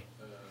Bethany.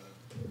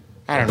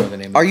 I don't know the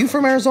name. Are you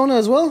from Arizona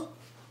as well?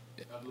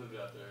 I've lived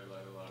out there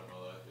like a lot of my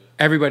life. Yeah.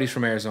 Everybody's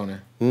from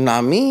Arizona.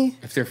 Not me.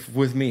 If they're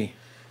with me.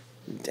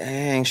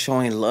 Dang,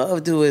 showing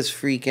love to his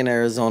freaking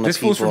Arizona This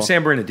people. fool's from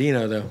San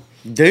Bernardino, though.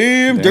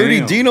 Damn,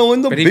 Dirty Dino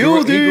in the building. He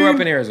grew up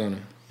in Arizona.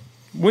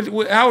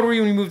 How old were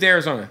you when you moved to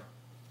Arizona?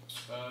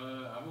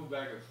 I moved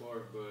back and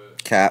forth,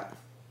 but Cap.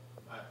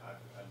 I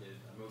did.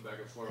 I moved back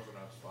and forth when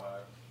I was 5.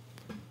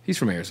 He's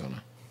from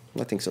Arizona.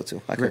 I think so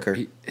too. I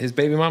concur. His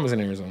baby mama's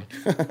in Arizona.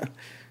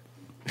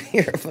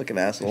 You're a fucking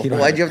asshole.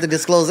 Why'd you have to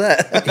disclose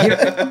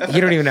that? He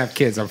don't even have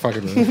kids. I'm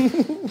fucking with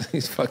him.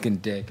 He's fucking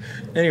dick.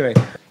 Anyway.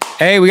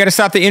 Hey, we got to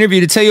stop the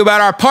interview to tell you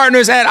about our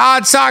partners at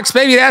Odd Socks,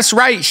 baby. That's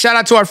right. Shout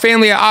out to our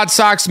family at Odd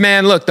Socks,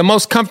 man. Look, the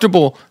most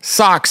comfortable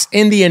socks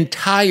in the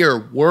entire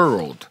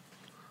world.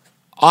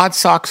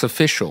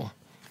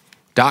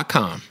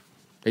 OddSocksOfficial.com.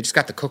 They just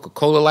got the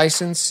Coca-Cola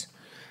license.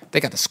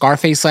 They got the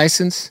Scarface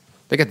license.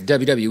 They got the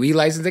WWE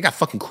license. They got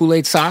fucking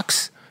Kool-Aid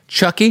socks.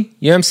 Chucky,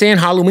 you know what I'm saying?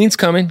 Halloween's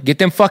coming. Get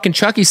them fucking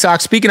Chucky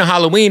socks. Speaking of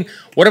Halloween,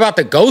 what about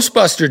the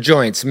Ghostbuster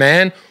joints,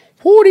 man?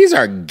 Whoo, these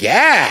are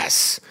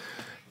gas.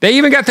 They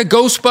even got the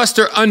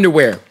Ghostbuster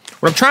underwear.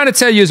 What I'm trying to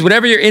tell you is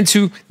whatever you're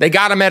into, they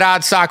got them at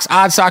Odd Socks,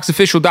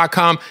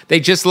 OddSocksOfficial.com. They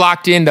just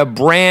locked in the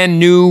brand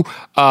new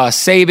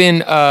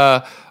Saban,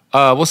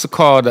 what's it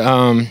called?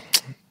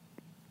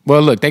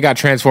 Well, look, they got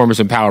Transformers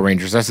and Power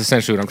Rangers. That's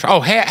essentially what I'm trying.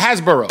 Oh,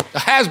 Hasbro. The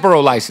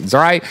Hasbro license,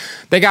 all right?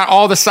 They got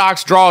all the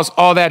socks, draws,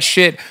 all that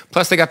shit.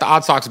 Plus, they got the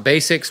Odd Socks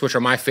Basics, which are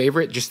my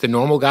favorite, just the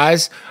normal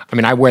guys. I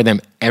mean, I wear them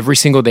every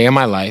single day of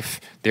my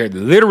life. They're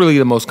literally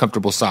the most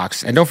comfortable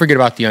socks. And don't forget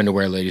about the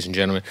underwear, ladies and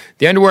gentlemen.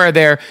 The underwear are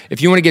there.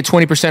 If you want to get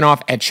 20%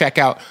 off at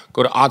checkout,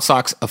 go to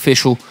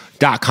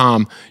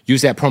OddSocksOfficial.com.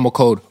 Use that promo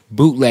code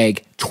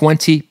BOOTLEG,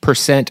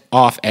 20%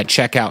 off at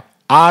checkout.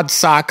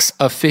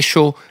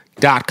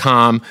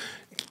 oddsocksofficial.com.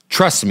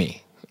 Trust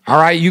me. All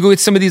right, you go get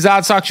some of these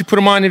odd socks, you put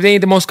them on. If they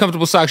ain't the most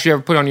comfortable socks you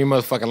ever put on in your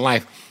motherfucking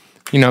life,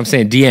 you know what I'm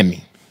saying? DM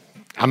me.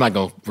 I'm not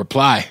going to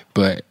reply,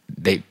 but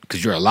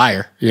because you're a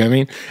liar. You know what I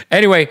mean?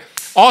 Anyway,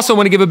 also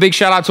want to give a big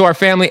shout out to our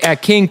family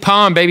at King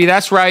Palm, baby.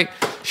 That's right.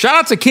 Shout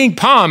out to King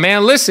Palm,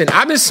 man. Listen,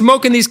 I've been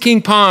smoking these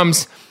King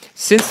Palms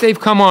since they've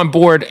come on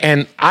board,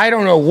 and I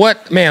don't know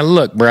what, man,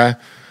 look, bruh.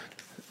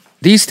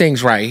 These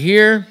things right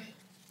here,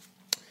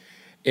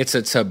 it's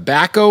a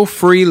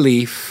tobacco-free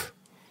leaf,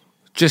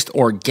 just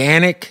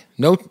organic,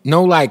 no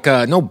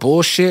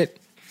bullshit.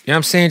 You know what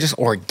I'm saying? Just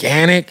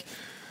organic.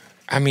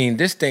 I mean,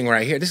 this thing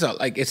right here, this is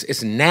like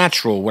it's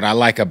natural. What I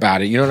like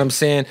about it, you know what I'm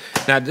saying?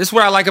 Now, this is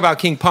what I like about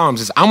King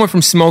Palms is I went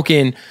from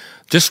smoking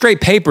just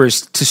straight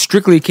papers to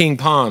strictly King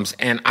Palms,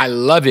 and I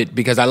love it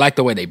because I like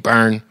the way they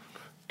burn,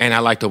 and I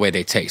like the way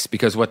they taste.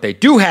 Because what they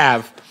do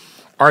have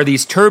are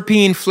these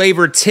terpene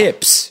flavored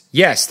tips.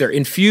 Yes, they're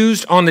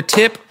infused on the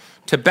tip,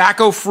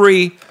 tobacco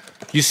free.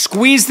 You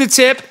squeeze the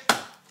tip,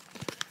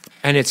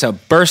 and it's a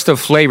burst of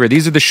flavor.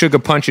 These are the sugar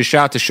punches.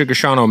 Shout out to Sugar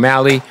Sean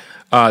O'Malley.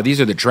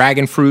 These are the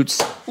dragon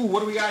fruits. Ooh,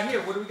 what do we got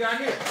here?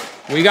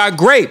 We got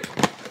grape.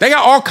 They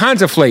got all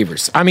kinds of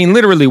flavors. I mean,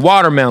 literally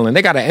watermelon.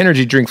 They got an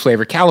energy drink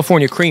flavor,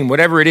 California cream,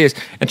 whatever it is.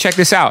 And check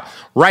this out.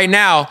 Right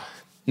now,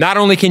 not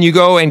only can you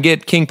go and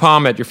get King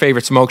Palm at your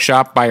favorite smoke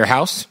shop by your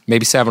house,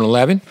 maybe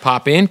 7-Eleven,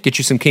 pop in, get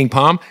you some King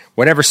Palm.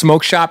 Whatever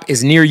smoke shop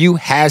is near you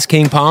has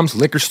King Palms,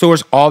 liquor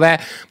stores, all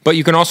that. But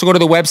you can also go to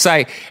the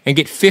website and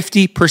get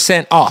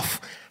 50%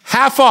 off.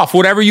 Half off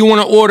whatever you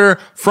want to order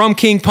from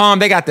King Palm.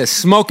 They got the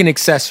smoking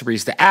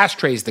accessories, the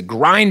ashtrays, the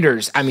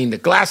grinders, the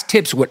glass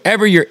tips,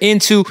 whatever you're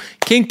into.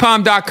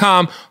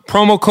 KingPalm.com,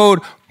 promo code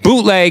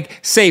bootleg,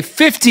 save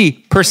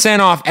 50%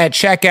 off at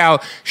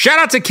checkout. Shout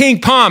out to King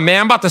Palm,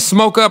 man. I'm about to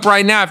smoke up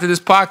right now after this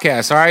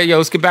podcast. All right, yo,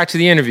 let's get back to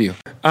the interview.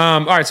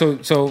 All right, so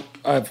it's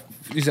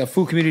a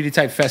Foo Community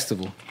type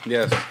festival.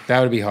 Yes.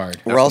 That would be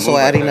hard. We're also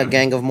adding a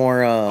gang of more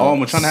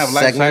we're trying to have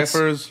live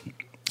segments.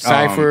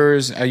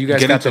 ciphers. You guys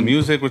get got into the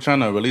music. We're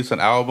trying to release an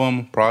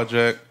album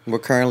project. We're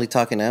currently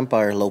talking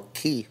Empire, low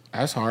key.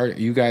 That's hard.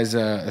 You guys,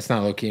 it's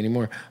not low key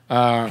anymore.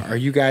 Are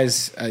you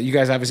guys? You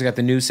guys obviously got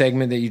the news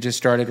segment that you just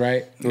started,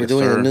 right? We're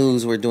doing the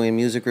news. We're doing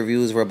music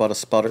reviews. We're about to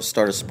start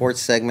a sports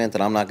segment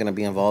that I'm not going to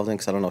be involved in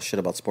because I don't know shit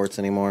about sports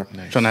anymore.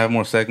 Nice. Trying to have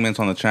more segments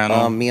on the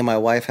channel. Me and my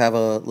wife have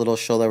a little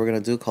show that we're going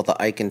to do called the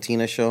Ike and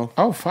Tina Show.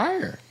 Oh,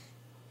 fire!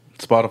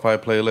 Spotify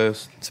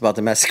playlist. It's about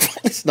domestic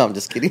violence. No, I'm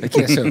just kidding.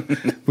 Okay, so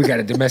we got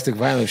a domestic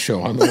violence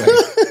show on the way.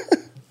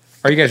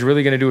 Are you guys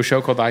really going to do a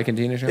show called the Ike and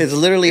Tina Show? It's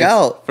literally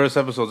out. First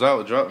episode's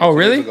out. It dropped. Oh,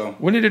 really? Ago.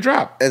 When did it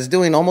drop? It's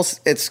doing almost.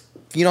 It's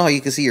you know how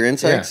you can see your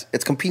insights. Yeah.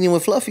 It's competing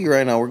with Fluffy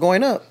right now. We're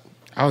going up.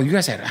 Oh, you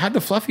guys how'd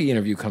the Fluffy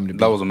interview come to be?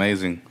 That was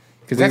amazing.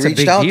 Because We that's a reached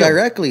big out deal.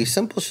 directly.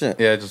 Simple shit.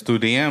 Yeah, just do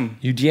DM.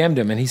 You DM'd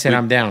him and he said,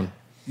 "I'm down."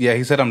 Yeah,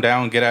 he said I'm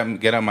down. Get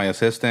at my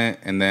assistant,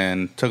 and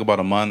then took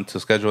about a month to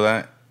schedule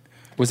that.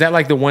 Was that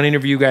like the one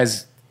interview you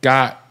guys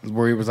got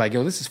where he was like,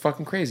 "Yo, this is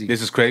fucking crazy"?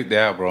 This is crazy,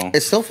 yeah, bro.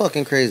 It's so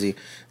fucking crazy.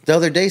 The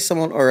other day,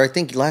 someone, or I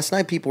think last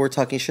night, people were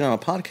talking shit on a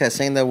podcast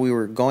saying that we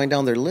were going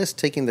down their list,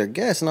 taking their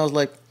guests, and I was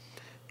like,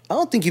 I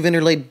don't think you've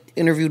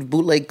interviewed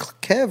Bootleg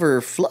Kev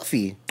or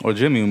Fluffy Or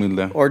Jimmy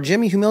Humilde. or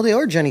Jimmy Humilde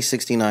or Jenny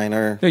 69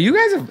 or No, you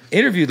guys have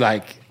interviewed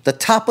like the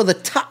top of the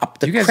top,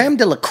 the You guys- creme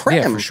de la creme.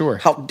 Yeah, for sure.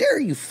 How dare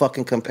you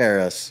fucking compare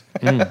us?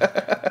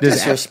 does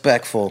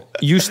Disrespectful.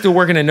 you still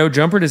working at No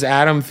Jumper? Does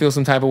Adam feel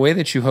some type of way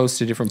that you host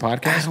a different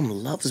podcast? Adam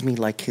loves me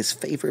like his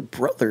favorite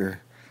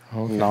brother.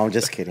 Okay. No, I'm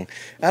just kidding.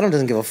 Adam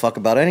doesn't give a fuck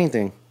about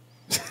anything.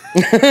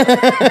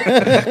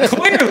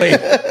 Clearly.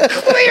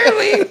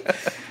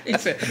 He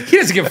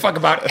doesn't give a fuck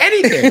about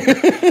anything.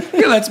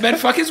 He lets men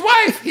fuck his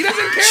wife. He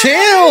doesn't care.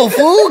 Chill,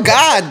 fool.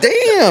 God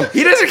damn.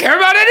 He doesn't care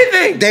about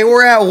anything. They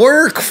were at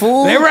work,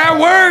 fool. They were at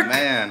work.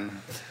 Man.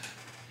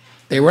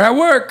 They were at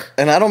work.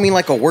 And I don't mean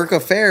like a work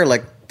affair.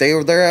 Like they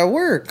were there at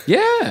work.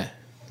 Yeah,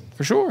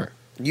 for sure.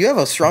 You have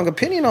a strong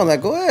opinion on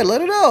that. Go ahead.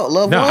 Let it out.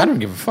 Love No, one. I don't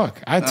give a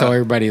fuck. I tell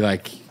everybody,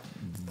 like,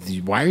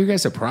 why are you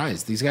guys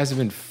surprised? These guys have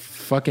been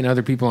fucking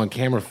other people on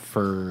camera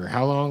for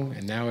how long?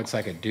 And now it's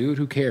like a dude.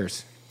 Who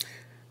cares?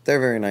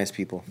 They're very nice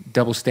people.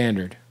 Double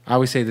standard. I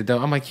always say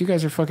I'm like, you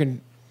guys are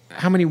fucking.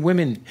 How many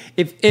women?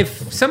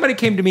 If somebody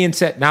came to me and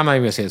said, "No, I'm not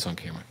even gonna say this on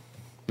camera.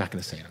 I'm not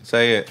gonna say it.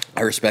 Say it.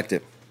 I respect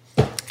it.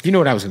 You know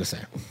what I was gonna say.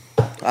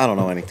 I don't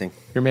know anything.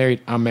 You're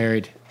married. I'm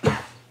married.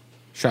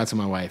 Shout out to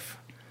my wife.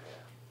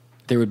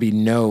 There would be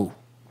no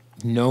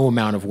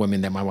amount of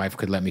women that my wife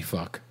could let me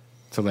fuck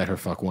to let her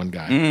fuck one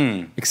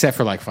guy, except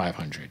for like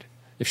 500.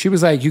 If she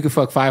was like, you could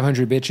fuck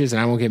 500 bitches and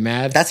I won't get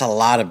mad, That's a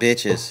lot of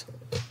bitches.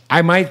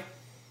 I might.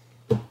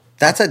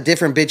 That's a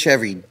different bitch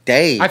every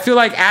day. I feel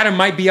like Adam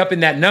might be up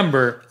in that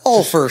number.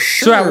 Oh, for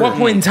sure. So at what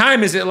point in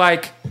time is it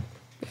like,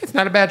 it's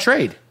not a bad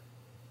trade?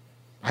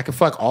 I could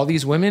fuck all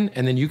these women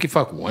and then you could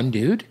fuck one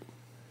dude?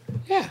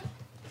 Yeah.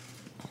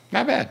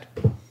 Not bad.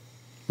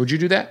 Would you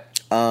do that?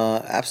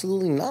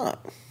 Absolutely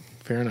not.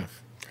 Fair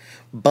enough.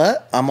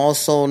 But I'm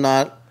also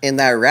not in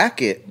that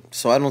racket,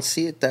 so I don't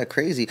see it that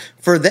crazy.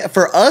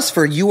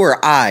 For you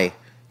or I,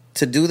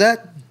 to do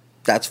that,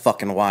 that's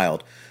fucking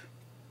wild.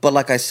 But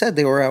like I said,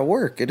 they were at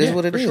work. It is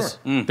what it is.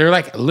 Sure. They're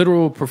like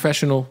literal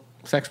professional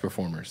sex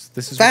performers.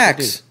 This is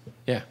Facts. What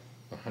they do.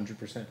 Yeah,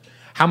 100%.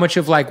 How much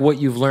of like what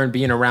you've learned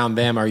being around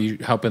them are you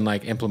helping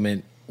like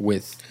implement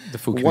with the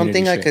Foo Community? One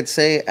thing I shit? could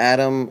say,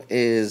 Adam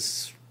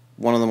is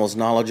one of the most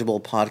knowledgeable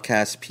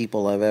podcast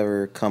people I've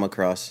ever come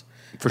across.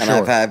 For and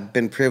sure. I've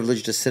been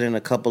privileged to sit in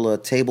a couple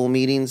of table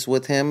meetings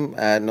with him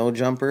at No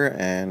Jumper,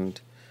 and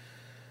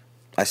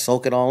I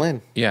soak it all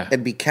in. Yeah.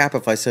 It'd be cap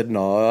if I said,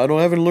 no,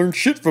 haven't learned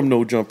shit from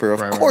No Jumper. Of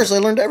course, I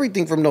learned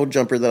everything from No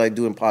Jumper that I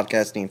do in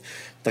podcasting.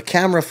 The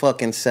camera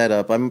fucking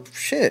setup. I'm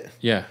shit.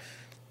 Yeah.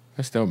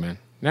 That's dope, man.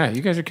 Nah,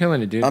 you guys are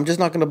killing it, dude. I'm just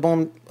not going to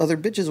bone other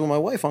bitches with my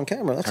wife on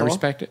camera. That's I all.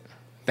 respect it.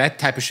 That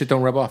type of shit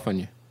don't rub off on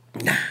you.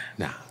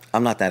 Nah.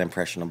 I'm not that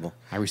impressionable.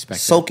 I respect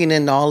it. Soaking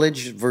in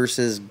knowledge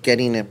versus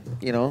getting it,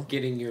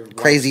 Getting your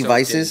crazy soaked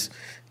vices.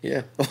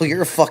 Yeah. Oh,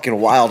 you're a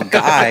fucking wild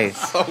guy.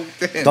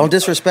 Don't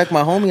disrespect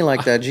my homie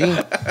like that, G.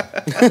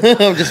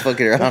 I'm just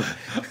fucking around.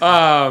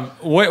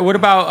 What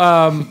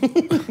about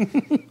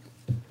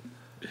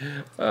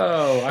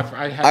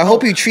I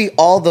hope you treat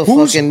all the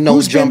fucking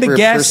No Jumper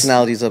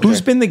personalities up there.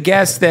 Who's been the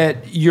guest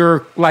that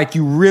you're like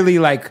you really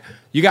like?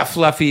 You got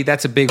Fluffy,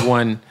 that's a big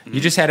one.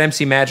 You just had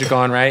MC Magic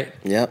on, right?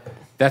 Yep.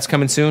 That's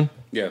coming soon.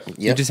 Yes.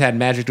 You just had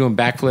Magic doing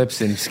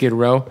backflips in Skid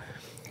Row.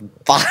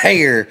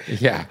 Fire.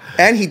 Yeah.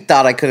 And he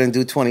thought I couldn't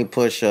do 20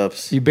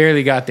 push-ups. You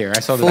barely got there. I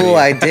saw the Fool, video.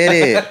 I did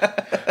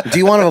it. Do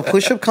you want to have a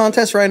push-up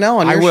contest right now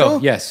on I your will.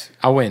 show? Yes,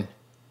 I'll win.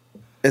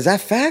 Is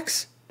that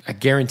facts? I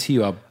guarantee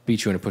you I'll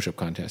beat you in a push-up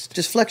contest.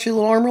 Just flex your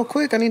little arm real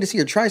quick. I need to see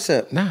your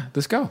tricep. Nah,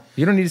 let's go.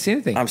 You don't need to see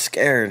anything. I'm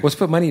scared. Let's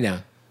put money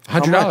down.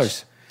 $100.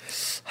 much?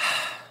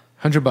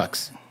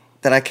 $100.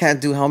 That I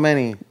can't do how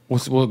many?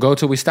 We'll go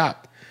till we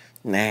stop.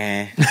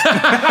 Nah.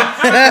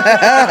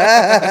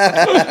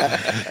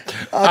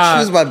 I'll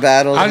choose my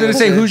battles. I was gonna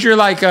say, who's your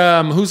like,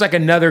 who's like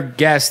another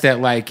guest that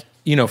like,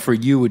 for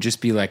you would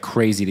just be like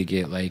crazy to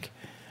get like,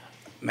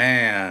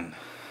 Man,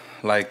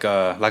 like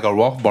a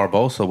Rolf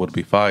Barbosa would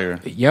be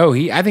fire. yo,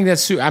 I think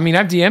that's. I mean,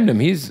 I've DM'd him.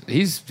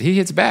 He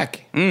hits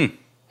back.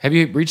 Have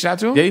you reached out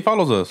to him? Yeah, he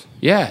follows us.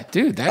 Yeah,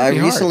 dude. That'd I be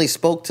recently hard.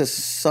 spoke to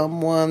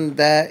someone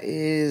that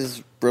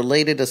is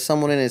related to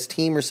someone in his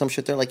team or some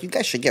shit. They're like, you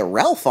guys should get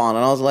Ralph on.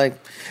 And I was like,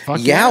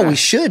 Fuck yeah, yeah. we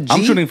should, G.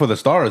 I'm shooting for the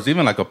stars.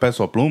 Even like a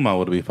Peso Pluma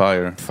would be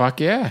fire.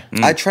 Fuck yeah.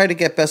 I tried to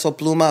get Peso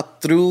Pluma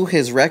through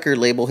his record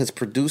label, his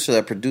producer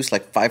that produced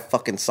like 5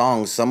 fucking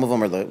songs. Some of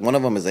them one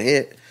of them is a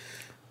hit.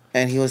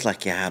 And he was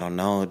like, yeah, I don't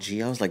know,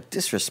 G. I was like,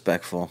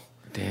 disrespectful.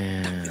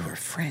 Damn. We were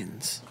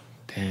friends.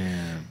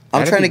 Damn.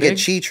 I'm That'd trying be to get big.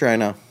 Cheech right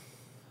now.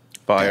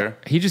 Fire.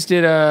 He just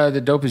did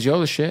the Dope as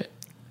Yola shit.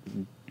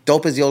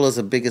 Dope as Yola's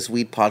the biggest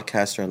weed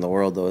podcaster in the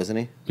world, though, isn't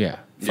he? Yeah.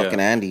 Fucking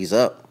Andy's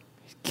up.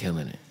 He's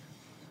killing it.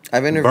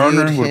 I've interviewed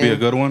Burner him. would be a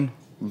good one.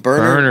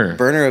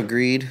 Burner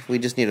agreed. We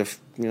just need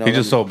He's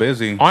just so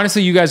busy.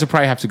 Honestly, you guys will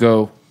probably have to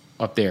go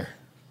up there.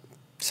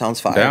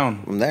 Sounds fire.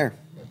 Down. I'm there.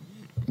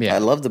 Yeah. I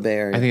love the Bay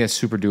Area. I think that's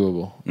super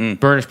doable.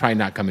 Burner's probably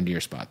not coming to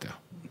your spot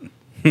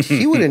though.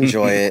 He would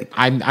enjoy it.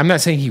 I'm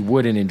not saying he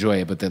wouldn't enjoy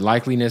it, but the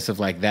likeliness of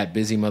like that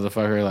busy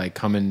motherfucker like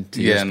coming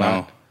to your Yeah,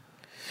 spot. no.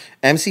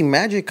 MC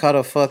Magic caught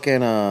a fucking.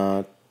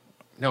 No,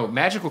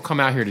 Magic will come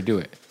out here to do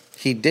it.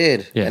 He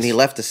did, Yes. and he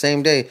left the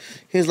same day.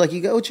 He was like,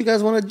 "You got what you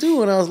guys want to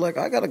do?" And I was like,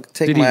 "I gotta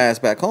take Did my he- ass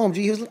back home."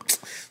 G, he was like, "I'm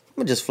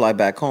gonna just fly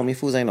back home. You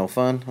fools ain't no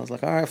fun." I was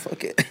like, "All right,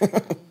 fuck it."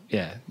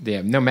 Yeah.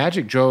 No,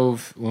 Magic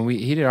drove when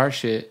he did our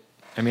shit.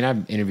 I mean,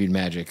 I've interviewed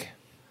Magic.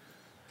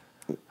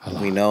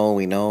 we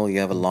know. You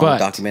have a long But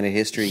documented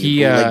history.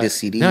 He You bootleg the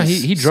CDs. no,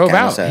 he drove Scam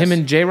out. his ass. Him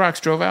and J Rocks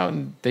drove out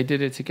and they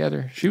did it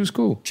together. She was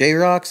cool. J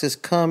Rocks is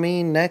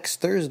coming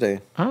next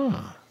Thursday.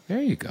 Ah,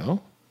 there you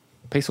go.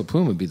 Peso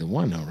Plume would be the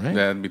one though, right?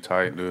 That'd be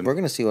tight, dude. We're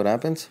gonna see what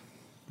happens.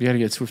 You got to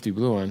get Swifty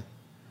Blue on.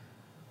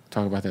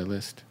 Talk about that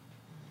list.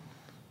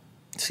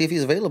 See if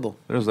he's available.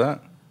 There's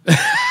that.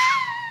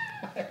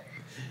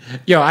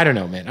 Yo, I don't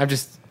know, man. I'm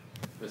just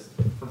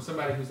from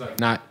somebody who's like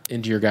not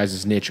into your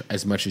guys' niche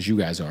as much as you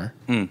guys are,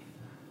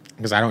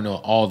 because I don't know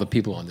all the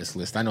people on this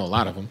list. I know a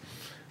lot of them,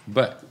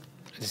 but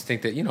I just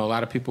think that a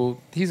lot of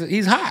people.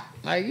 He's hot.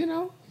 Like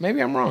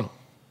maybe I'm wrong.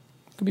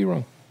 Could be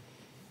wrong.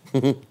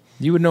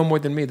 You would know more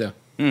than me though.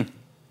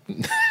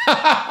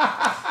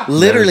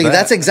 Literally, There's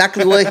that's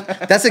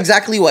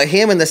exactly what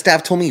him and the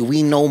staff told me.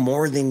 We know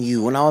more than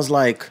you, and I was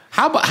like,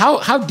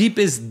 How deep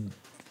is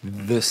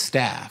the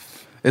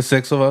staff? It's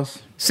 6 of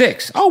us.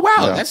 6. Oh wow,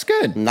 Yeah. that's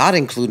good. not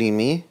including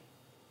me.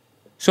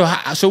 So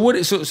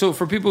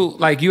for people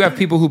like you have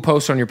people who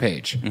post on your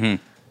page.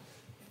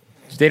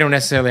 They don't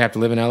necessarily have to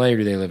live in LA, or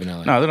do they live in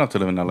LA? No, they don't have to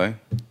live in LA.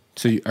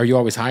 So are you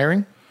always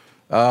hiring?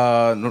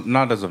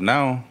 Not as of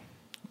now.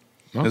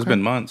 It's Okay.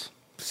 been months.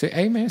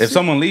 Hey man, If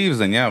someone leaves,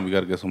 then yeah, we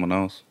got to get someone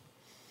else.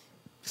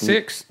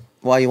 6?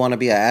 Why, you want to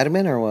be an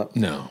admin or what?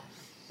 No,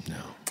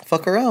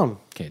 Fuck around.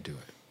 can't do it.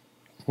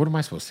 What am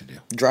I supposed to do?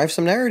 Drive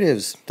some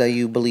narratives that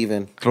you believe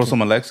in. Throw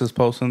some Alexis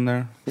posts in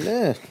there.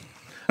 Yeah.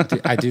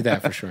 I do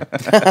that for sure.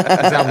 His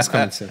album's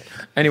coming soon.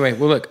 Anyway,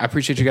 well, look, I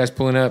appreciate you guys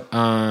pulling up.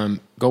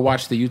 Go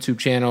watch the YouTube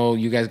channel.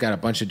 You guys got a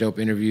bunch of dope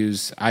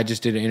interviews. I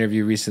just did an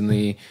interview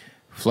recently.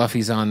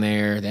 Fluffy's on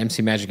there. The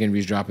MC Magic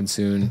interview's dropping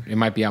soon. It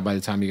might be out by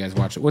the time you guys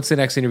watch it. What's the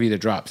next interview that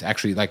drops?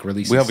 Actually, like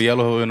releases. We have a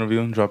Yellow Hill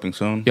interview dropping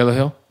soon. Yellow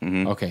Hill?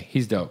 Mm-hmm. Okay,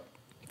 he's dope.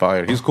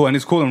 Fire. He's cool, and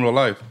he's cool in real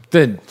life.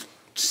 The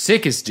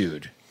sickest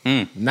dude.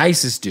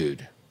 Nicest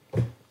dude.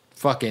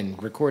 Fucking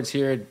records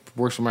here,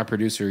 works for my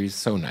producer. He's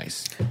so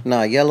nice.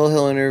 Nah, Yellow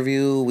Hill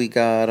interview. We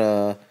got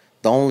the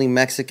only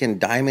Mexican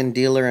diamond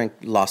dealer in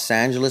Los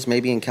Angeles,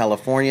 maybe in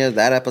California.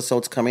 That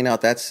episode's coming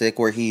out. That's sick,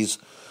 where he's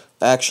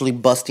actually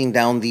busting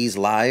down these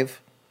live.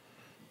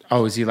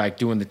 Oh, is he like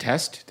doing the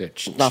test?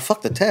 Nah,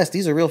 fuck the test.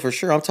 These are real for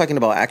sure. I'm talking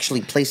about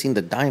actually placing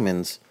the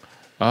diamonds.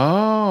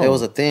 Oh. It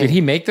was a thing. Did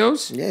he make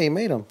those? Yeah, he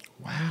made them.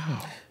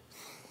 Wow.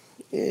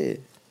 Yeah.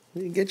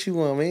 Get you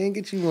one, man.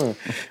 Get you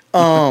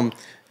one.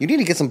 You need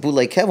to get some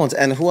bootleg Kev ones.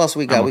 And who else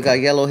we got? Okay. We got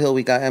Yellow Hill.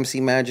 We got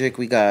MC Magic.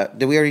 We got...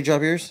 Did we already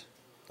drop yours?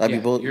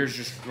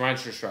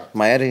 Mine's just dropped.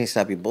 My editing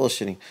stop be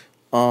bullshitting.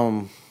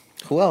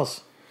 Who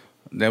else?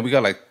 Then we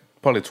got like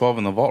probably 12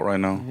 in the vault right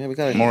now. Yeah, we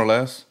got more or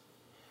less.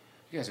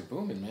 You guys are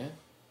booming, man.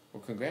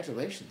 Well,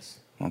 congratulations.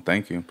 Well,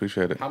 thank you.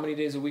 Appreciate it. How many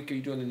days a week are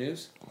you doing the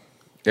news?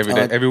 Every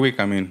day, every week,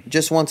 I mean.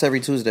 Just once every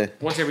Tuesday.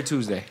 Once every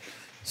Tuesday.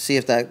 See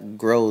if that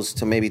grows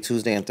to maybe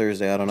Tuesday and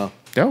Thursday. I don't know.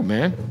 Dope,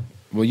 man.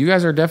 Well, you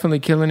guys are definitely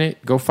killing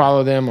it. Go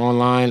follow them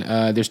online.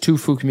 There's 2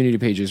 Foo Community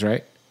pages,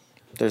 right?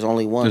 There's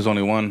only one. There's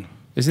only one.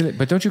 Isn't it?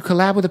 But don't you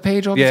collab with a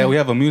page all the time? Yeah, we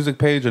have a music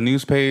page, a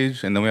news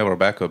page, and then we have our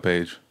backup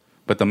page.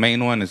 But the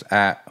main one is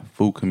at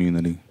Foo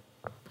Community.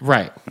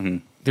 Right.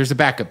 Mm-hmm. There's a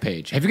backup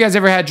page. Have you guys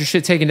ever had your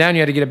shit taken down?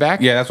 You had to get it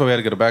back? Yeah, that's why we had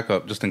to get a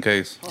backup, just in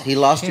case. He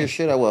lost your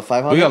shit at what,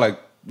 500?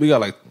 We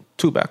got like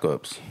 2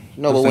 backups.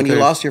 No, but when you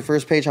lost your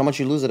first page, how much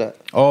you lose it at?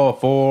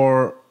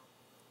 Oh,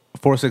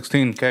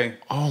 416K.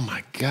 Oh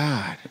my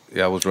God.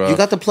 Yeah, it was rough. You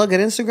got the plug at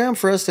Instagram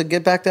for us to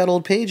get back that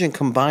old page and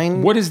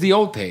combine? What is the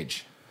old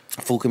page?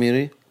 Foo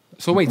Community.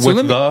 So wait,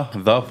 with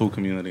the Foo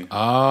Community.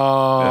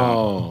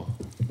 Oh.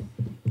 Yeah.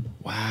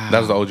 Wow.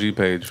 That's the OG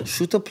page.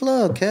 Shoot the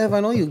plug, Kev. I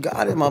know you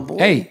got it, my boy.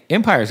 Hey,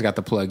 Empire's got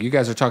the plug. You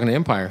guys are talking to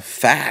Empire.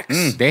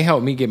 Facts. They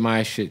helped me get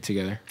my shit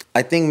together.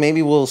 I think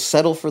maybe we'll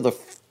settle for the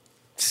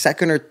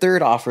second or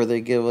third offer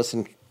they give us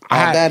and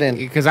add that in.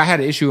 Because I had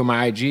an issue with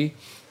my IG,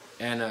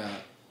 and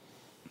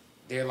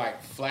they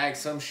like flagged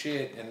some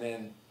shit, and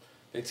then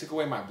they took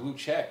away my blue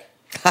check.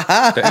 Damn.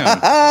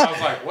 I was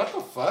like, what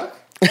the fuck?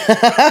 I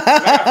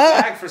got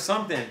flagged for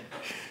something.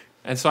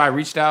 And so I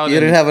reached out. You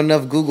didn't have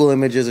enough Google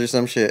images or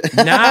some shit.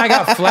 Nah, I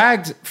got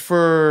flagged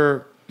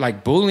for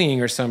like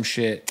bullying or some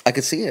shit. I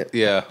could see it.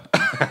 Yeah.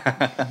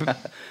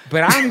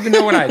 But I don't even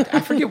know what I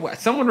forget what.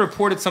 Someone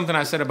reported something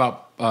I said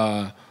about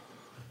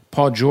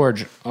Paul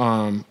George,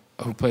 who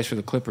plays for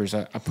the Clippers.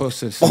 I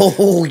posted some.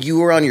 Oh, you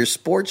were on your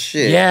sports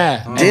shit.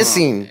 Yeah.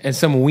 Dissing. And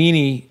some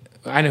weenie,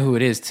 I know who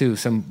it is too,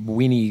 some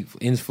weenie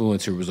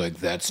influencer was like,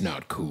 that's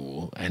not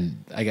cool.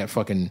 And I got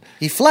fucking...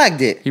 He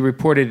flagged it. He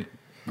reported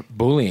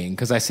bullying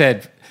because I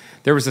said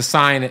there was a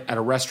sign at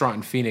a restaurant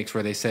in Phoenix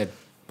where they said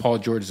Paul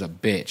George is a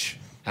bitch.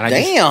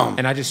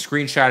 And I just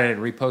screenshotted it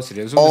and reposted it.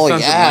 It was with the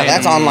Sons of Land.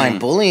 That's online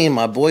bullying,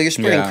 my boy. You're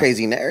spreading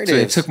crazy narratives. So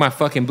they took my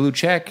fucking blue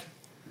check,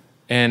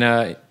 and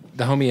the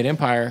homie at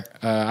Empire,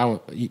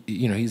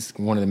 he's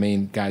one of the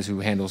main guys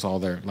who handles all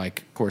their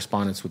like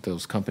correspondence with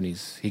those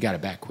companies. He got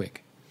it back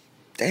quick.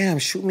 Damn,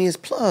 shoot me his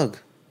plug.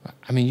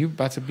 I mean, you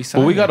about to be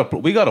signed. Well, we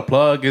got a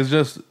plug. It's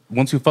just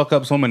once you fuck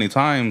up so many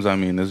times. I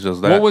mean, it's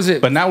just that. What was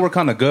it? But now we're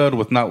kind of good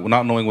with not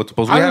knowing what to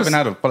post. We haven't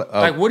had a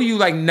like. What do you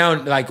like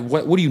now? Like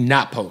what do you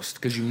not post?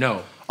 Because you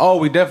know. Oh,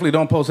 we definitely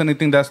don't post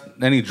anything that's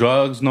any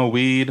drugs, no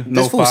weed,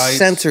 no fights.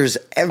 Censors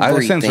everything.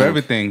 I censor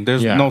everything.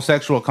 There's no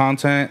sexual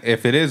content.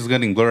 If it is, it's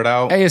getting blurred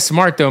out. Hey, it's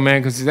smart though,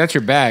 man, because that's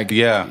your bag.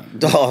 Yeah,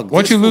 dog.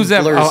 Once you lose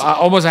that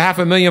almost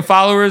 500,000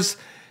 followers.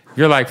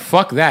 You're like,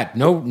 fuck that.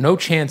 No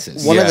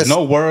chances.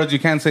 No words. You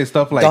can't say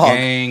stuff like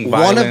gang,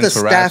 violence, one of the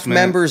staff harassment.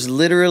 members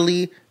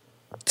literally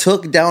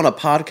took down a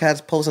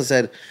podcast post and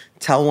said,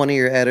 tell one of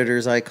your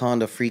editors,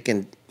 Icon, to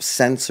freaking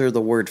censor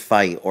the word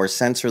fight or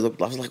censor the...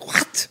 I was like,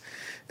 what?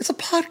 It's a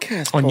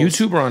podcast on post.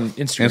 YouTube or on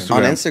Instagram?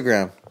 On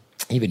Instagram.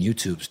 Even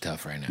YouTube's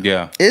tough right now.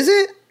 Yeah. Is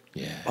it?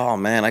 Yeah. Oh,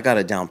 man, I got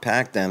it down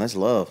packed then. That's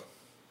love.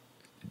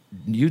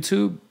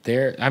 YouTube,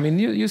 I mean,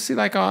 you see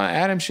like on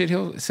Adam shit,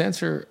 he'll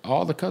censor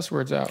all the cuss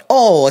words out.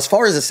 Oh, as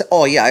far as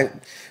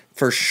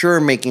for sure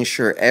making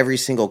sure every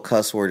single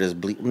cuss word is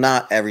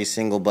not every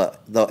single,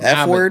 but the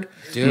F word.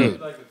 Dude.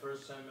 Like the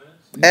first 10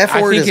 minutes?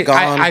 F word is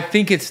gone. I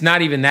think it's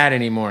not even that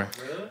anymore.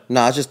 Really?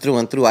 No, it's just through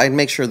and through. I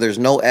make sure there's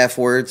no F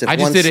words. If I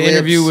just one did an slips,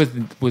 interview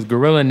with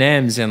Gorilla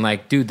Nems, and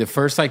like, dude, the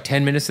first like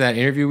 10 minutes of that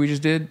interview we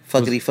just did.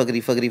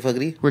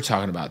 Fuckity. We're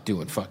talking about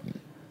doing fucking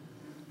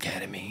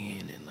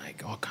ketamine and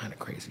like all kind of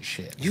crazy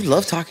shit. You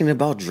love talking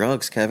about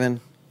drugs,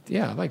 Kevin.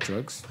 Yeah, I like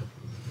drugs.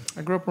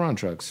 I grew up around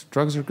drugs.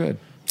 Drugs are good.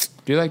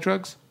 Do you like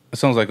drugs? It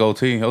sounds like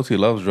OT. OT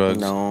loves drugs.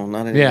 No,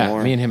 not Yeah,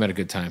 anymore. me and him had a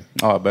good time.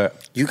 Oh, I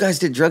bet. You guys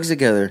did drugs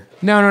together.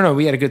 No.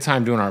 We had a good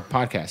time doing our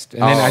podcast,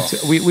 and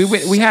then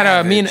we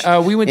had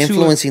we went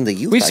Influencing the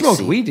youth, We I smoked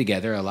see. weed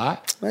together a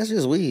lot, That's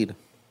just weed.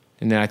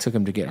 and then I took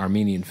him to get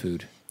Armenian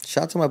food.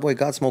 Shout out to my boy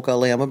Godsmoke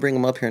LA. I'm gonna bring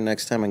him up here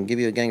next time and give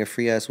you a gang of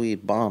free ass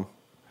weed. Bomb.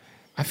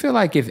 I feel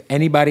like if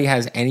anybody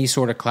has any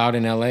sort of clout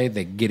in LA,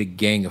 they get a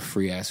gang of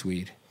free ass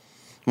weed.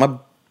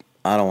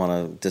 I don't want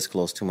to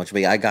disclose too much,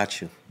 but yeah, I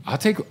got you. I'll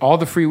take all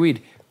the free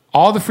weed.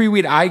 All the free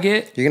weed I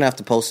get. You're gonna have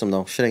to post them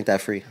though. Shit ain't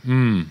that free.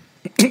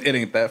 It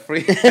ain't that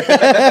free.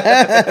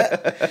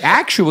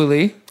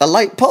 Actually, A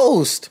light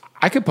post.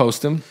 I could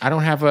post them. I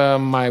don't have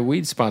my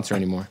weed sponsor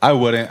anymore. I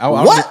wouldn't.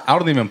 What? I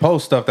don't even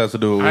post stuff that's to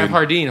do with I have weed.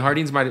 Hardin.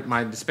 Hardin's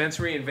my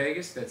dispensary in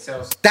Vegas that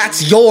sells.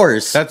 That's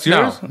yours. That's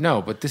yours?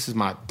 No, but this is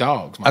my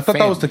dogs. My I thought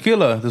that was family.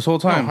 tequila this whole No,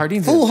 time.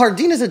 Hardin's Fool,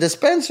 Hardin is a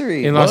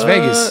dispensary. in Las What?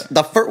 Vegas.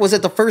 Was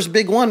it the first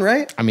big one,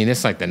 right? I mean,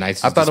 it's like the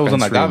nicest. I thought it was an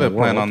dispensary in agave the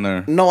plant world. on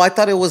there. No, I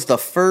thought it was the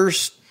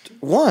first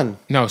one.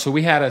 No, so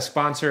we had a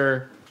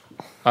sponsor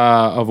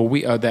of a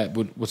week that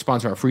would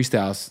sponsor our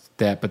freestyles.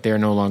 But they're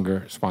no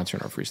longer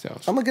sponsoring our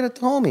freestyles. I'm gonna get it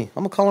to homie.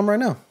 I'm gonna call him right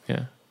now.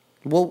 Yeah.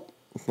 We'll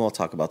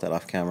talk about that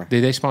off camera.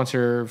 Did they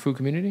sponsor Foo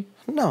Community?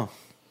 No,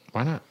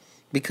 Why not?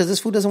 because this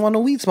fool doesn't want no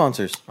weed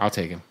sponsors. I'll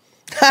take him.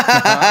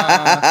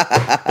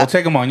 We'll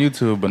take them on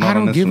YouTube, but not I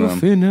don't on give a Instagram.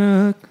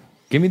 finnuck.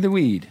 Give me the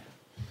weed.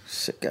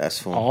 Sick ass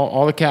fool.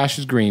 All the cash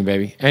is green,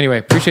 baby. Anyway,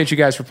 appreciate you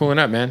guys for pulling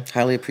up, man.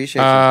 Highly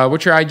appreciate you.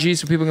 What's your IG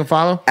so people can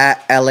follow?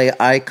 At LA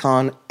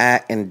Icon,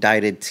 at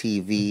Indicted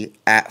TV,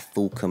 at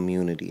Foo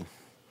Community.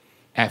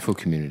 At Foo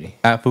Community.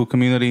 At Foo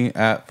Community,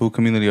 at Foo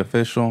Community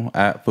Official,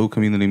 at Foo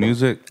Community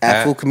Music,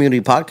 At Foo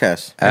Community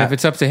Podcast. And if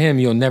it's up to him,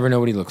 you'll never know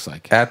what he looks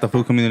like. at the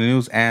Foo Community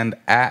News, and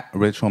at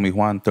Rich Homie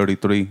Juan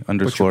 33 But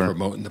you're _.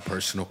 promoting the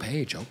personal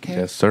page, okay?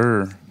 Yes,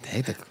 sir.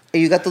 Hey, Hey,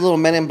 you got the little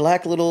Men in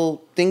Black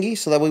little thingy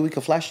so that way we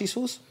can flash these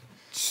fools?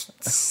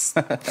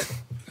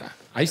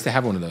 I used to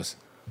have one of those.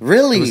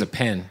 Really? It was a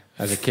pen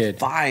as a kid.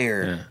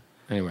 Fire. Yeah.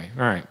 Anyway,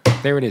 all right.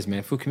 There it is,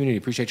 man. Foo Community.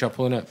 Appreciate y'all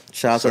pulling up.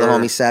 Shout out to the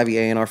homie Savvy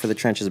A&R for the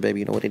trenches, baby.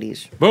 You know what it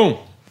is. Boom.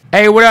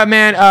 Hey, what up,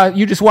 man?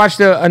 You just watched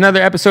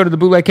another episode of the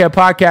Bootleg Head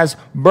Podcast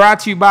brought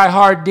to you by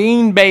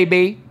Hardin,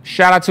 baby.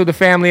 Shout out to the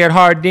family at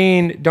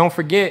Hardin. Don't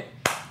forget,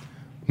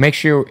 make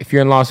sure if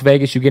you're in Las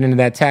Vegas, you get into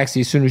that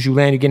taxi. As soon as you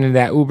land, you get into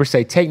that Uber,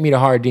 say, take me to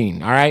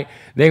Hardin, all right?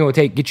 They're going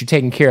to get you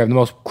taken care of. The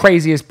most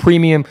craziest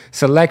premium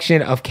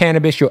selection of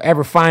cannabis you'll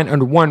ever find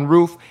under one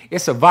roof.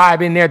 It's a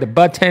vibe in there. The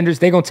bud tenders,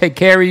 they're going to take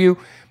care of you.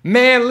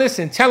 Man,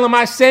 listen, tell them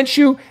I sent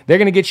you. They're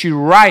going to get you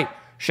right.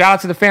 Shout out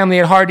to the family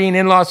at Hardin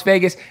in Las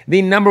Vegas,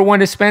 the #1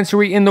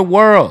 dispensary in the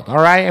world, all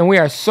right? And we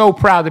are so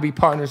proud to be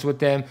partners with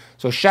them.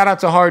 So shout out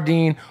to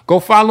Hardin. Go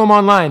follow them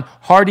online,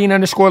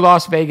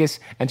 Hardin_Las Vegas,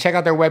 and check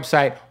out their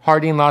website,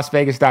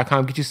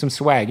 HardinLasVegas.com. Get you some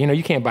swag. You know,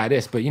 you can't buy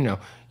this, but,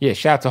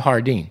 shout out to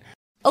Hardin.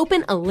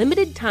 Open a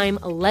limited time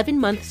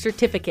 11-month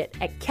certificate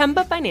at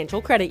Kemba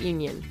Financial Credit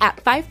Union. At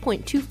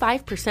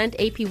 5.25%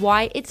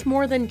 APY, it's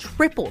more than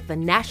triple the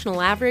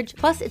national average,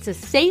 plus it's a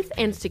safe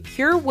and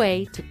secure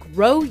way to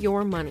grow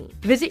your money.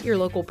 Visit your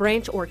local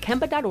branch or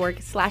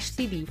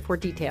kemba.org/CD for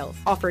details.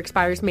 Offer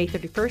expires May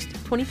 31st,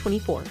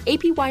 2024.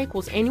 APY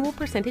equals annual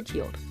percentage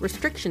yield.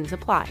 Restrictions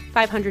apply.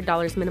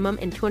 $500 minimum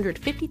and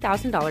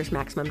 $250,000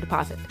 maximum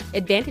deposit.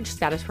 Advantage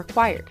status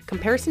required.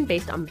 Comparison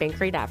based on bank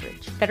rate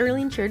average.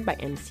 Federally insured by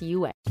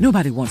NCUA.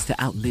 Nobody wants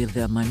to outlive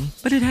their money,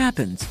 but it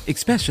happens,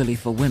 especially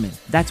for women.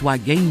 That's why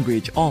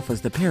Gainbridge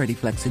offers the Parity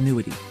Flex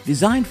annuity,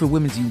 designed for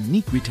women's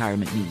unique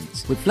retirement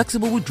needs, with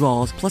flexible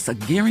withdrawals plus a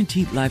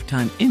guaranteed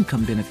lifetime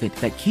income benefit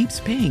that keeps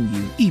paying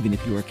you even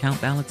if your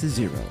account balance is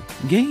zero.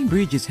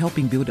 Gainbridge is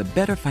helping build a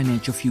better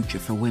financial future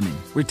for women.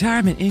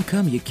 Retirement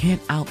income you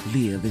can't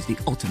outlive is the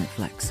ultimate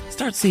flex.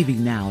 Start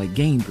saving now at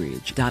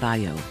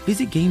Gainbridge.io.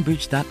 Visit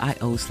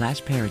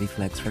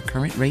Gainbridge.io/ParityFlex for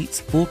current rates,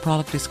 full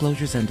product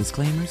disclosures and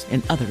disclaimers,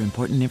 and other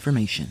important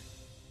information.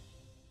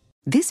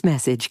 This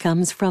message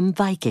comes from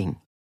Viking,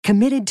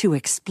 committed to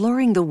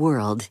exploring the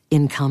world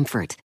in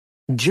comfort.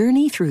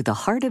 Journey through the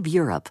heart of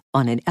Europe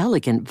on an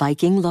elegant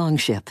Viking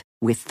longship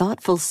with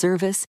thoughtful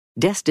service,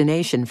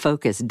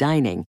 destination-focused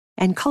dining,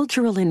 and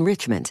cultural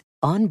enrichment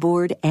on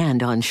board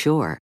and on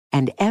shore.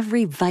 And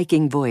every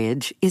Viking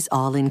voyage is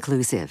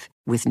all-inclusive,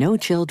 with no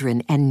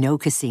children and no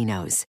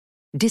casinos.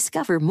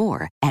 Discover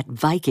more at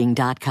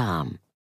Viking.com.